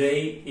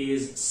 today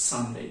is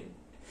Sunday,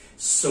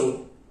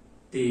 so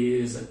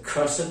this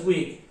cursed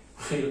week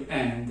will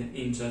end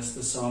in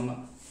just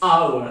some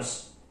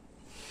hours.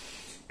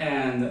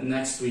 And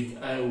next week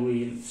I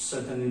will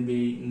certainly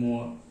be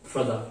more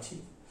productive.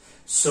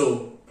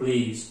 So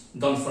please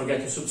don't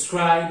forget to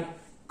subscribe,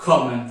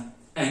 comment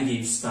and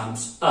give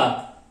thumbs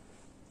up.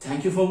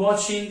 Thank you for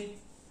watching,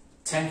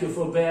 thank you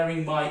for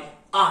bearing my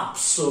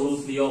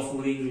absolutely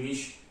awful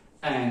English,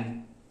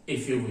 and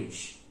if you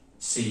wish,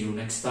 see you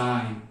next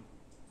time.